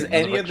 Is Another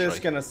any of this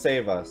X-ray. gonna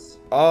save us?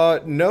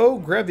 No,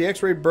 grab the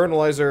X-ray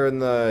burnalizer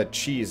and the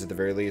cheese at the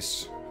very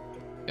least.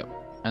 Yep.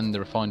 And the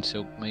refined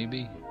silk,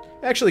 maybe?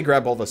 Actually,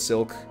 grab all the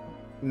silk.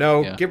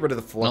 No, Yeah. get rid of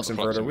the flux Not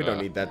the flux inverter. We don't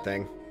inverter. need that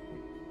thing.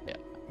 Yeah.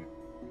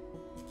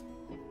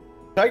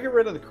 Should I get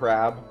rid of the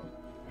crab?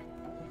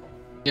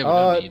 Yeah, we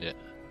don't need it.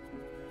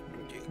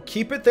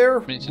 Keep it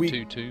there. I mean, it's a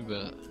 2-2,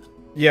 but...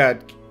 Yeah,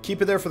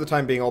 keep it there for the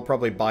time being. I'll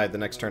probably buy it the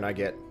next turn I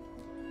get.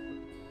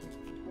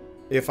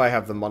 If I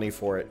have the money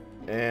for it.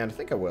 And I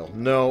think I will.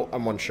 No,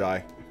 I'm one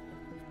shy.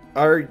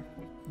 Are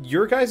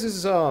your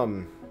guys'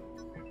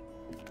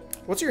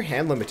 what's your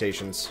hand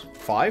limitations?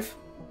 5?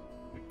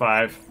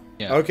 5.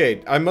 Yeah.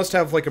 Okay, I must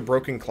have like a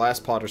broken class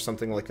pod or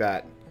something like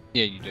that.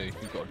 Yeah, you do.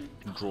 You've got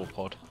a draw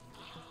pod.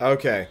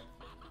 Okay.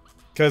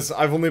 Because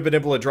I've only been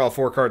able to draw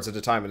 4 cards at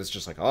a time, and it's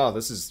just like, oh,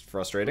 this is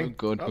frustrating. Oh,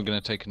 good. We're going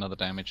to take another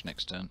damage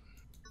next turn.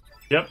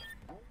 Yep.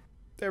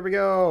 There we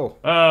go.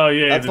 Oh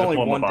yeah. That's the only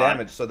diploma 1 bot.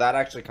 damage, so that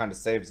actually kind of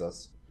saves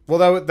us. Well,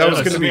 that was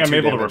going to be 2 I'm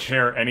able damage. to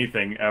repair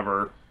anything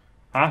ever.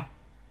 Huh?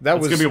 That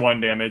It's was gonna be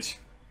 1 damage.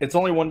 It's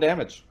only 1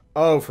 damage.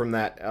 Oh, from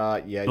that.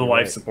 Yeah. The you're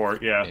life right.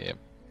 support, yeah. Yeah.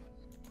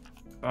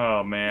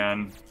 Oh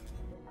man.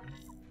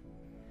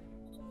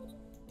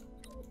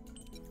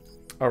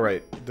 All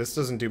right, this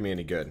doesn't do me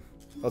any good.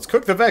 Let's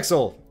cook the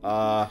Vexel.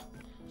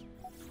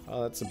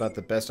 That's about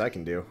the best I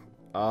can do.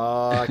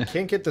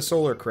 Can't get the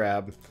solar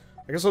crab.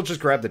 I guess I'll just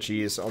grab the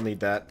cheese. I'll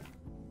need that.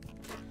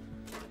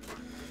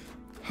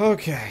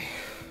 Okay.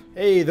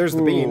 Hey, there's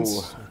the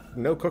beans.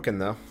 No cooking,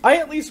 though. I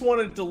at least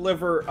want to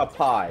deliver a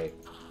pie.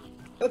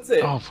 That's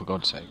it. Oh, for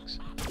God's sakes.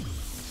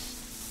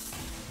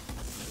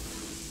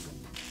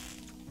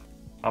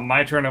 On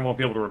my turn, I won't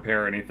be able to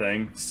repair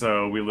anything,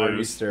 so we lose. Are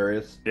you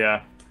serious?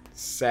 Yeah.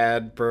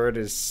 Sad bird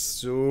is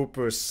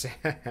super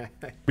sad.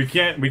 We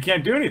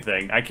can't do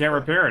anything. I can't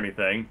repair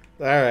anything.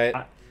 All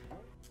right.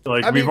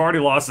 We've already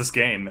lost this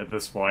game at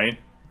this point.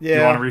 Yeah.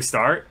 You want to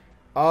restart?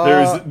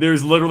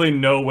 There's literally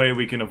no way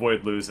we can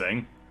avoid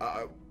losing.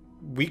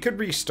 We could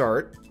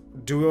restart.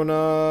 Do we want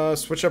to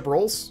switch up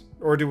roles?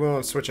 Or do we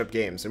want to switch up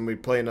games and we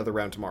play another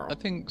round tomorrow? I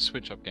think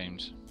switch up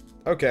games.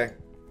 Okay.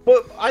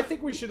 But I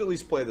think we should at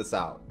least play this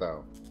out,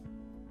 though.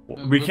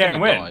 We We're can't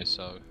gonna win. die,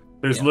 so...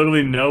 There's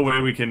literally no way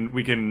we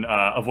can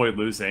avoid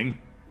losing.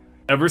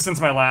 Ever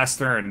since my last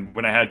turn,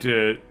 when I had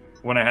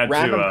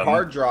Random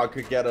card draw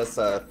could get us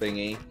a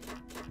thingy.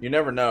 You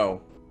never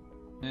know.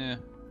 Yeah.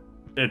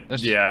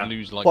 Let's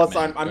lose like Plus,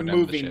 men, I'm go down the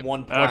moving ship.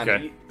 1 planet.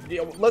 Okay.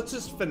 Yeah, let's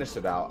just finish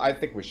it out. I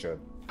think we should.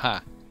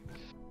 Ha.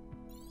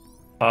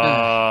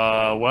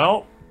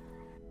 Well.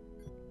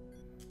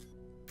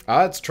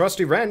 It's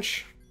trusty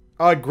wrench.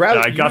 Grab.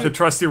 I got the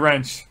trusty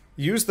wrench.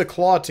 Use the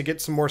claw to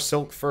get some more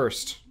silk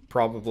first,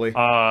 probably.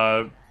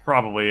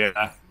 Probably,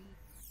 yeah.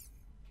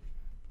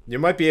 You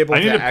might be able to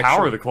I need to actually...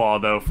 power the claw,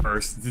 though,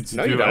 first. To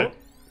No, do you don't.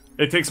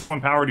 It takes 1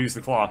 power to use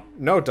the claw.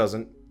 No, it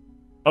doesn't.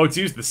 Oh, it's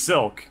used the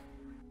silk.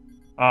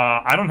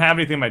 I don't have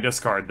anything in my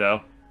discard,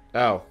 though.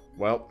 Oh,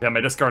 well. Yeah, my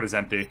discard is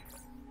empty.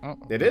 Oh,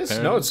 It is?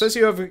 there No, it says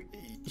you have...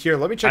 Here,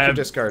 let me check your have-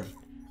 discard.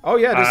 Oh,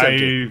 yeah, it is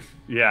empty.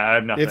 Yeah, I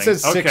have nothing. It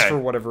says 6 okay. for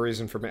whatever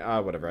reason for me.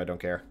 Whatever, I don't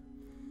care.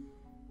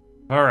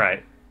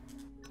 Alright.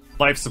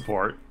 Life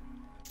support.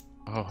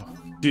 Oh.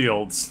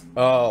 Shields.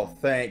 Oh,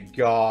 thank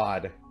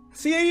God.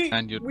 See,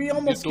 And we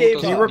almost your door gave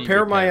doesn't Can you up. need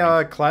repair my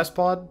repairing. class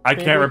pod? I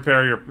maybe? can't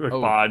repair your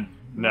Oh. pod.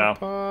 No.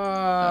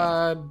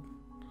 Pod.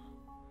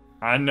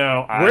 I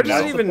know. Where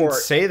does know. it even support.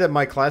 say that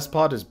my class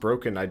pod is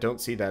broken? I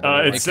don't see that. It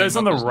anywhere. It says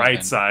came on up the as an right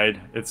event.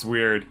 side. It's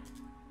weird.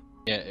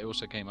 Yeah, it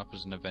also came up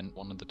as an event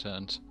one of the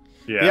turns.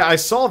 Yeah. Yeah, I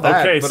saw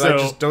that, Okay, but so I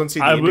just don't see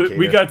the indicator.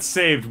 we got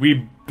saved.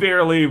 We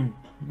barely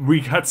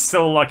we got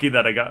so lucky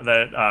that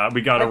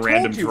we got a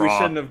random draw. We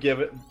shouldn't have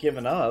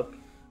given up.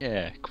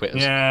 Yeah, quit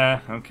us.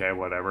 Yeah, okay,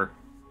 whatever.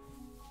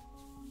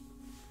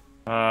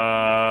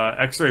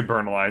 X-ray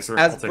burnalyzer.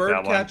 As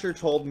Birdcatcher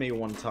told me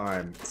one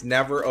time, it's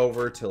never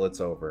over till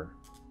it's over.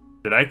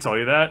 Did I tell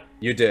you that?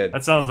 You did.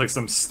 That sounds like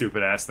some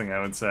stupid ass thing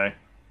I would say.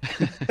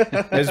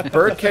 As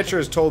Birdcatcher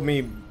has told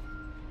me.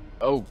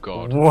 Oh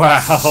god.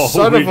 Wow,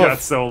 we got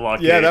so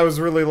lucky. Yeah, that was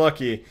really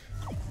lucky.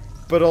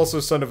 But also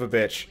son of a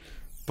bitch.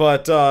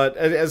 But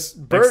as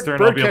Birdcatcher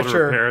will be able to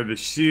Birdcatcher, repair the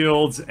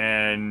shields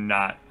and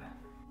not.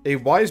 a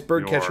wise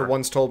Birdcatcher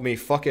once told me,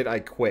 "Fuck it, I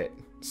quit."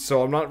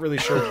 So I'm not really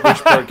sure which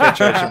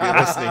Birdcatcher I should be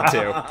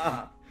listening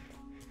to.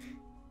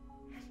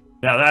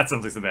 Yeah, that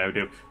sounds like something I would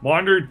do.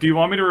 Wander, do you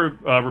want me to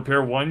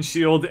repair one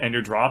shield and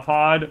your draw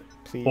pod,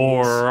 Please.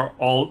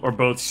 or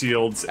both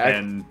shields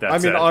and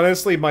that's it? I mean,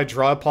 honestly, my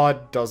draw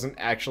pod doesn't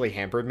actually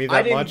hamper me that much.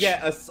 I didn't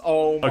get us.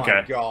 Oh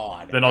my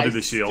god! Then I'll do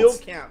the shields.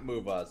 Still can't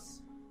move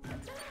us.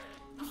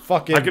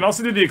 Fucking. I can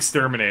also do the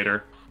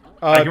exterminator.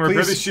 I can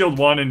repair the shield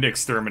 1 and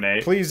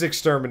exterminate. Please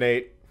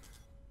exterminate.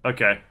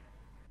 Okay.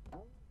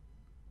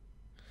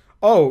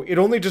 Oh, it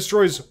only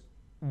destroys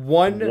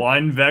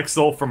one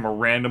Vexel from a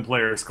random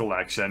player's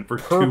collection for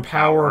per 2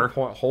 power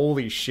point.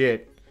 Holy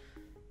shit.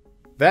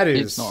 That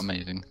is... It's not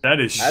amazing.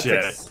 That's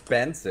shit.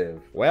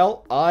 Expensive.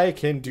 Well, I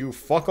can do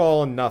fuck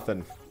all and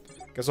nothing.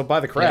 Guess I'll buy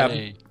the crab.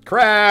 Yay.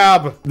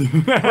 Crab!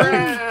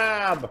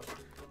 Crab!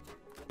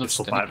 Not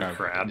I'll buy the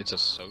crab. It's a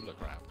solar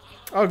crab.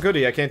 Oh,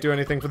 goody. I can't do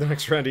anything for the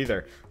next round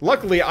either.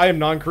 Luckily, I am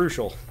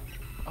non-crucial.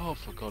 Oh,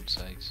 for God's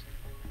sakes.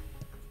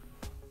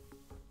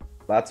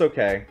 That's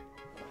okay.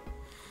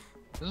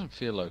 Doesn't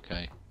feel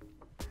okay.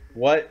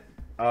 What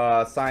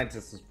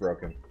scientist is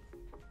broken?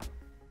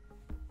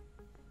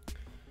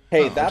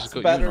 Hey, that's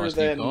better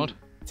than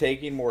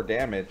taking more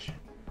damage.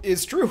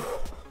 It's true.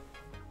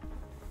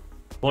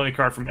 Pull any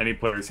card from any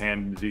player's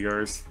hand into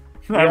yours.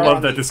 I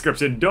love that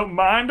description. Don't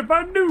mind if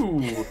I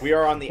do. We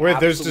are on the Wait,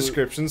 there's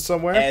descriptions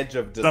somewhere? edge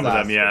of disaster. Some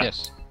of them, yeah.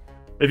 Yes.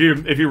 If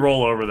you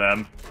roll over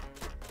them.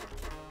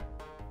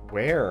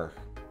 Where?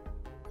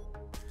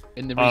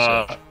 In the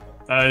research.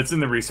 It's in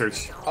the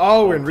research.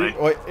 Oh,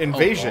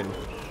 invasion.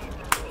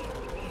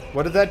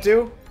 What did that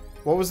do?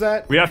 What was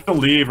that? We have to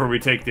leave or we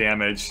take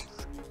damage.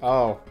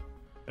 Oh.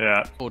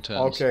 Yeah. 4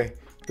 turns. Okay.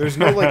 There's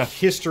no, like,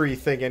 history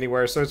thing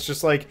anywhere, so it's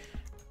just like...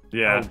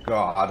 Yeah. Oh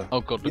god.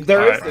 Oh god, look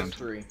There at is the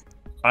history.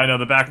 I know,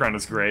 the background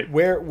is great.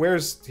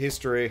 Where's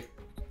history?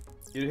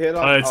 You hit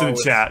on... It's in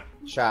chat.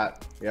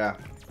 Chat, yeah.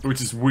 Which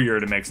is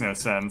weird, it makes no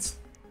sense.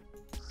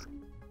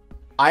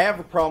 I have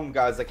a problem,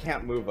 guys. I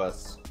can't move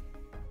us.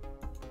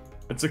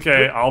 It's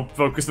okay, I'll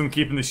focus on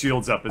keeping the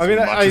shields up as much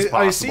as possible.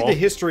 I see the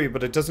history,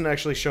 but it doesn't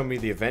actually show me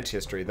the event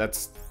history.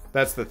 That's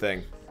the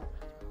thing.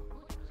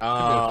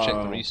 check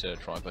the research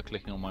right by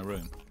clicking on my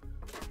room.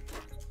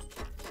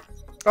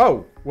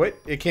 Oh, wait,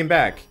 it came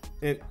back.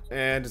 And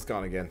it's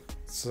gone again.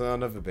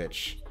 Son of a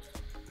bitch.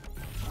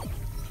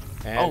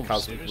 And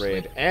cosmic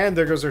raid. And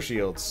there goes our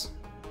shields.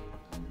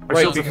 Our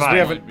right, shields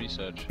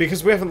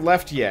because we haven't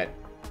left yet.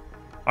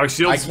 Our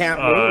shields... I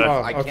can't move.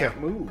 I can't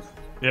move.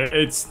 Yeah,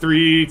 it's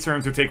 3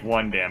 turns to take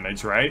 1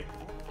 damage, right?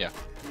 Yeah.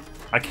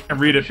 I can't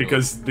read it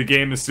because the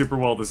game is super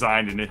well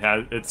designed and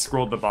it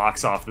scrolled the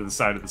box off to the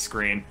side of the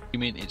screen. You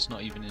mean it's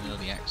not even in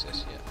early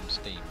access yet on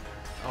Steam?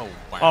 Oh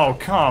wow. Oh,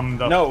 come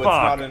the fuck it's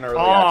not in early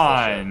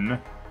access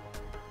on!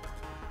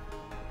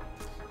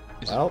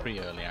 This is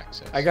pre-early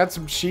access. I got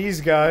some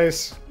cheese,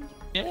 guys.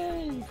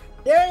 Yay!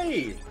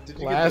 Yay! Did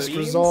you Last get the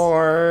beans?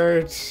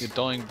 resort. Your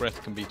dying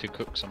breath can be to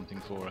cook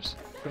something for us.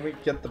 Can we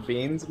get the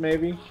beans,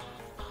 maybe?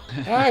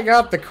 I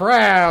got the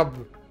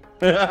crab.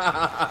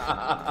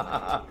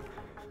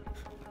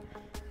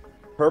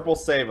 Purple,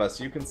 save us.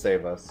 You can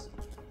save us.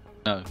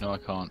 No, I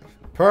can't.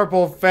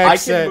 Purple,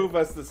 fix it. I can move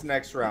us this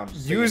next round.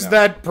 Use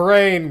that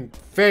brain.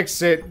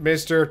 Fix it,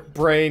 Mr.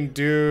 Brain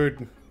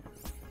Dude.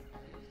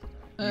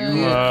 You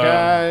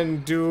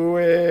can do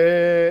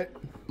it.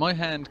 My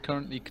hand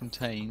currently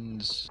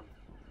contains,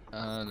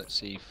 let's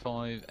see,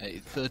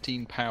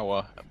 13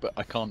 power, but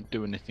I can't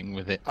do anything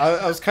with it.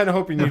 I was kind of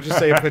hoping you'd just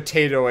say a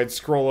potato. I'd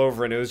scroll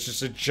over and it was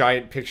just a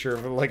giant picture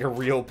of like a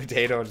real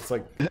potato. And it's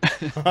like,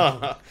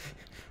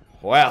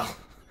 wow,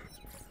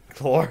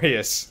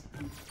 glorious.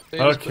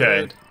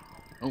 Okay.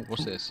 Oh,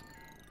 what's this?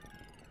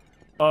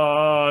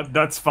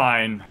 That's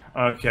fine.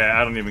 Okay,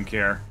 I don't even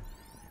care.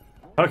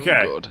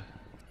 Okay. Oh, God.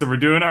 So we're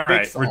doing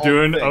alright. We're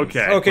doing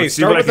okay. Okay, Let's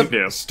see what I can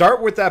do.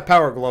 Start with that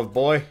power glove,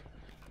 boy.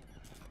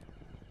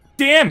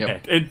 Damn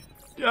it!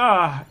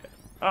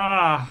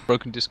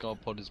 Broken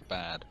discard pod is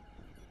bad.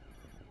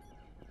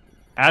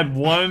 Add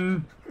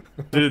 1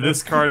 to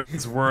this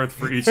card's worth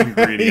for each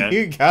ingredient.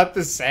 You got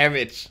the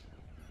savage.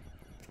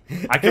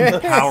 I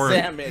can power.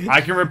 Salmon.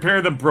 I can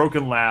repair the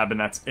broken lab, and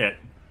that's it.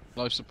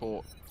 Life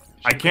support.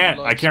 I can't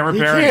repair You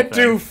anything. can't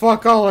do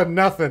fuck all and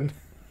nothing.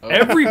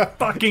 Every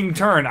fucking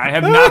turn, I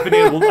have not been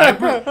able.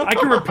 I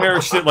can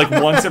repair shit like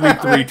once every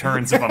 3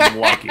 turns if I'm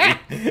lucky.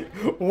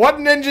 What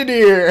an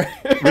engineer!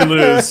 We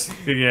lose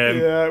again.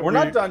 Yeah, We're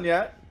not done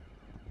yet.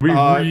 We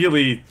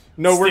really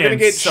no, we're gonna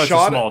get such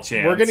shot. A small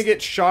chance. We're gonna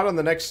get shot on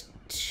the next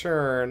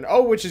turn.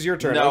 Oh, which is your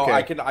turn? No,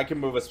 okay. I can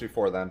move us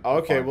before then.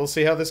 Okay, we'll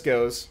see how this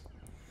goes.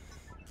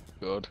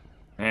 Good.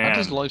 Man. How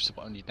does life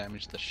support only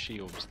damage the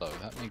shields though?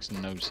 That makes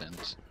no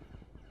sense.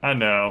 I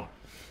know.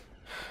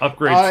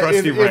 Upgrade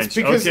trusty wrench.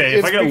 Okay,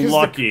 if I get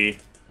lucky,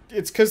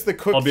 it's because the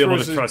cook. I'll be able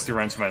to trusty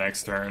wrench my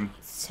next turn.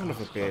 Son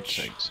of a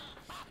bitch.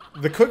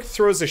 The cook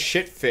throws a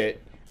shit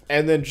fit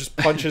and then just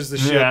punches the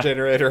shield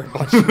generator a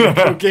bunch of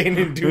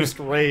cocaine-induced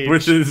rage.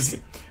 With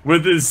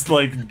his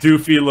like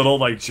doofy little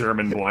like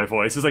German boy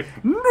voice. It's like,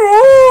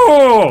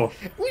 no!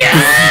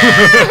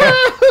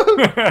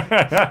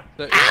 I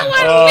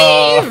want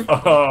to leave!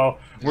 Oh,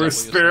 we're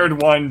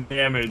spared 1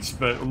 damage,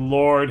 but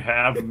Lord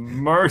have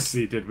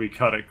mercy, did we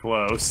cut it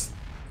close.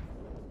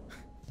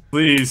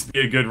 Please be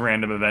a good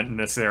random event in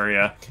this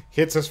area.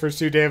 Hits us for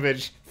 2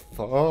 damage.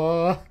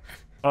 Good.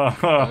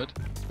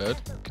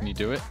 Can you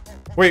do it?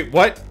 Wait,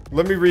 what?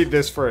 Let me read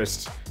this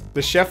first.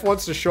 The chef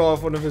wants to show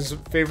off one of his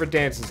favorite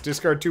dances.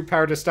 Discard 2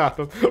 power to stop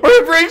him. Or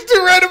it breaks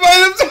 2 random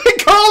items. I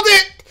called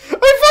it!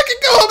 I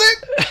fucking called it!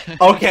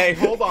 Okay,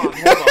 hold on.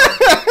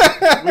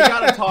 We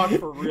gotta talk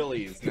for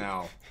realies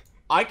now.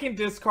 I can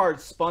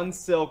discard spun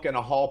silk and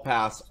a hall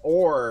pass,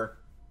 or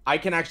I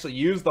can actually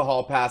use the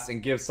hall pass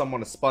and give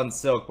someone a spun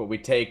silk, but we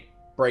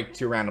break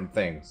 2 random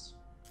things.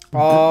 You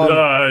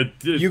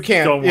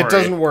can't. Don't it worry.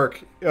 doesn't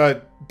work.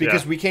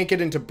 Because we can't get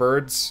into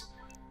birds.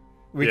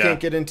 We can't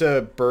get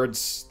into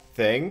birds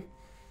thing.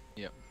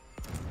 Yep.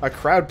 A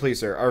crowd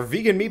pleaser. Our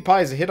vegan meat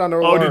pie is a hit on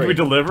our Oh, did we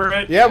deliver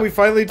it? Yeah, we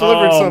finally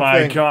delivered something. Oh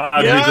my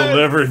god, yes! We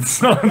delivered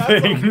something.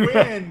 That's a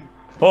win.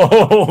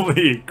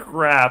 Holy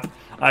crap.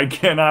 I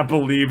cannot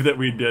believe that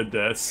we did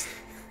this.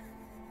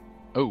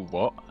 Oh,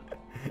 what?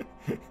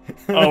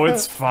 Oh,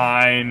 it's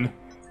fine.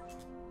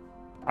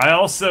 I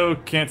also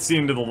can't see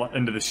into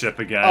the ship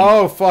again.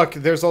 Oh fuck!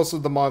 There's also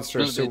the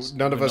monsters, No, so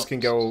none of us can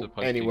go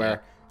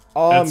anywhere.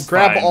 That's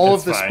Grab fine, all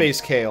that's of the fine.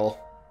 space kale.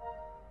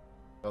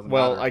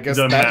 Well, I guess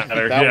Doesn't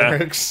matter, that yeah.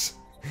 works.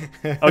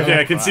 Okay,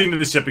 I can see into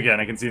the ship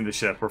again. I can see into the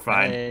ship. We're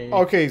fine.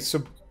 Okay,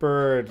 so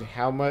Bird,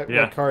 how much?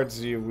 Yeah. What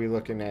cards are we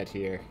looking at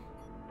here?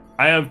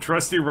 I have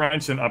trusty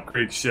wrench and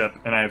upgrade ship,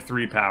 and I have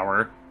 3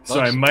 power. So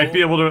Life I might support.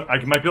 be able to.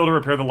 I might be able to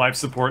repair the life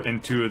support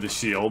and 2 of the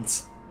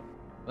shields.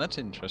 That's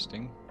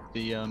interesting.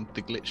 The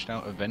glitched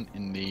out event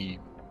in the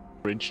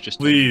bridge just.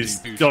 Please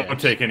turned into don't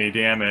shares. take any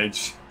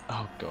damage.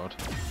 Oh god.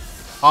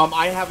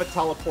 I have a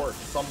teleport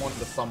someone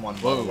to someone,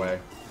 by the way.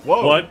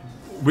 Whoa. What?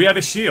 We had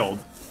a shield.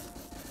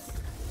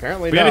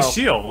 Apparently We no. had a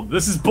shield.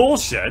 This is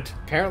bullshit.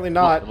 Apparently What,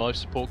 not. the life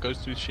support goes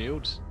through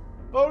shields.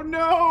 Oh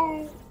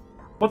no!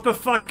 What the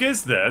fuck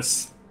is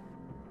this?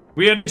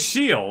 We had a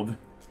shield.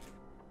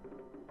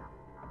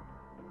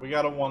 We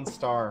got a 1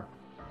 star.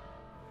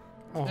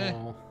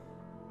 Oh.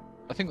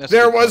 I think that's.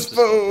 There a good was time to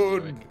stop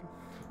food!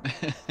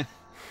 anyway.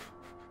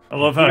 I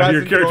love You how guys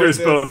your character is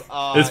enjoyed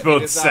both this,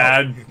 it is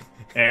sad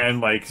and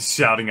like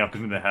shouting up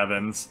into the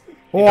heavens.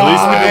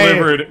 Why?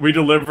 At least we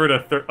delivered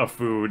a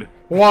food.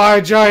 Why,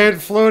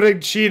 giant floating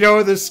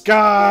Cheeto in the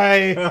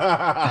sky?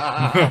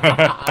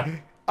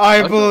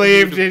 I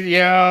believed in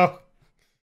you.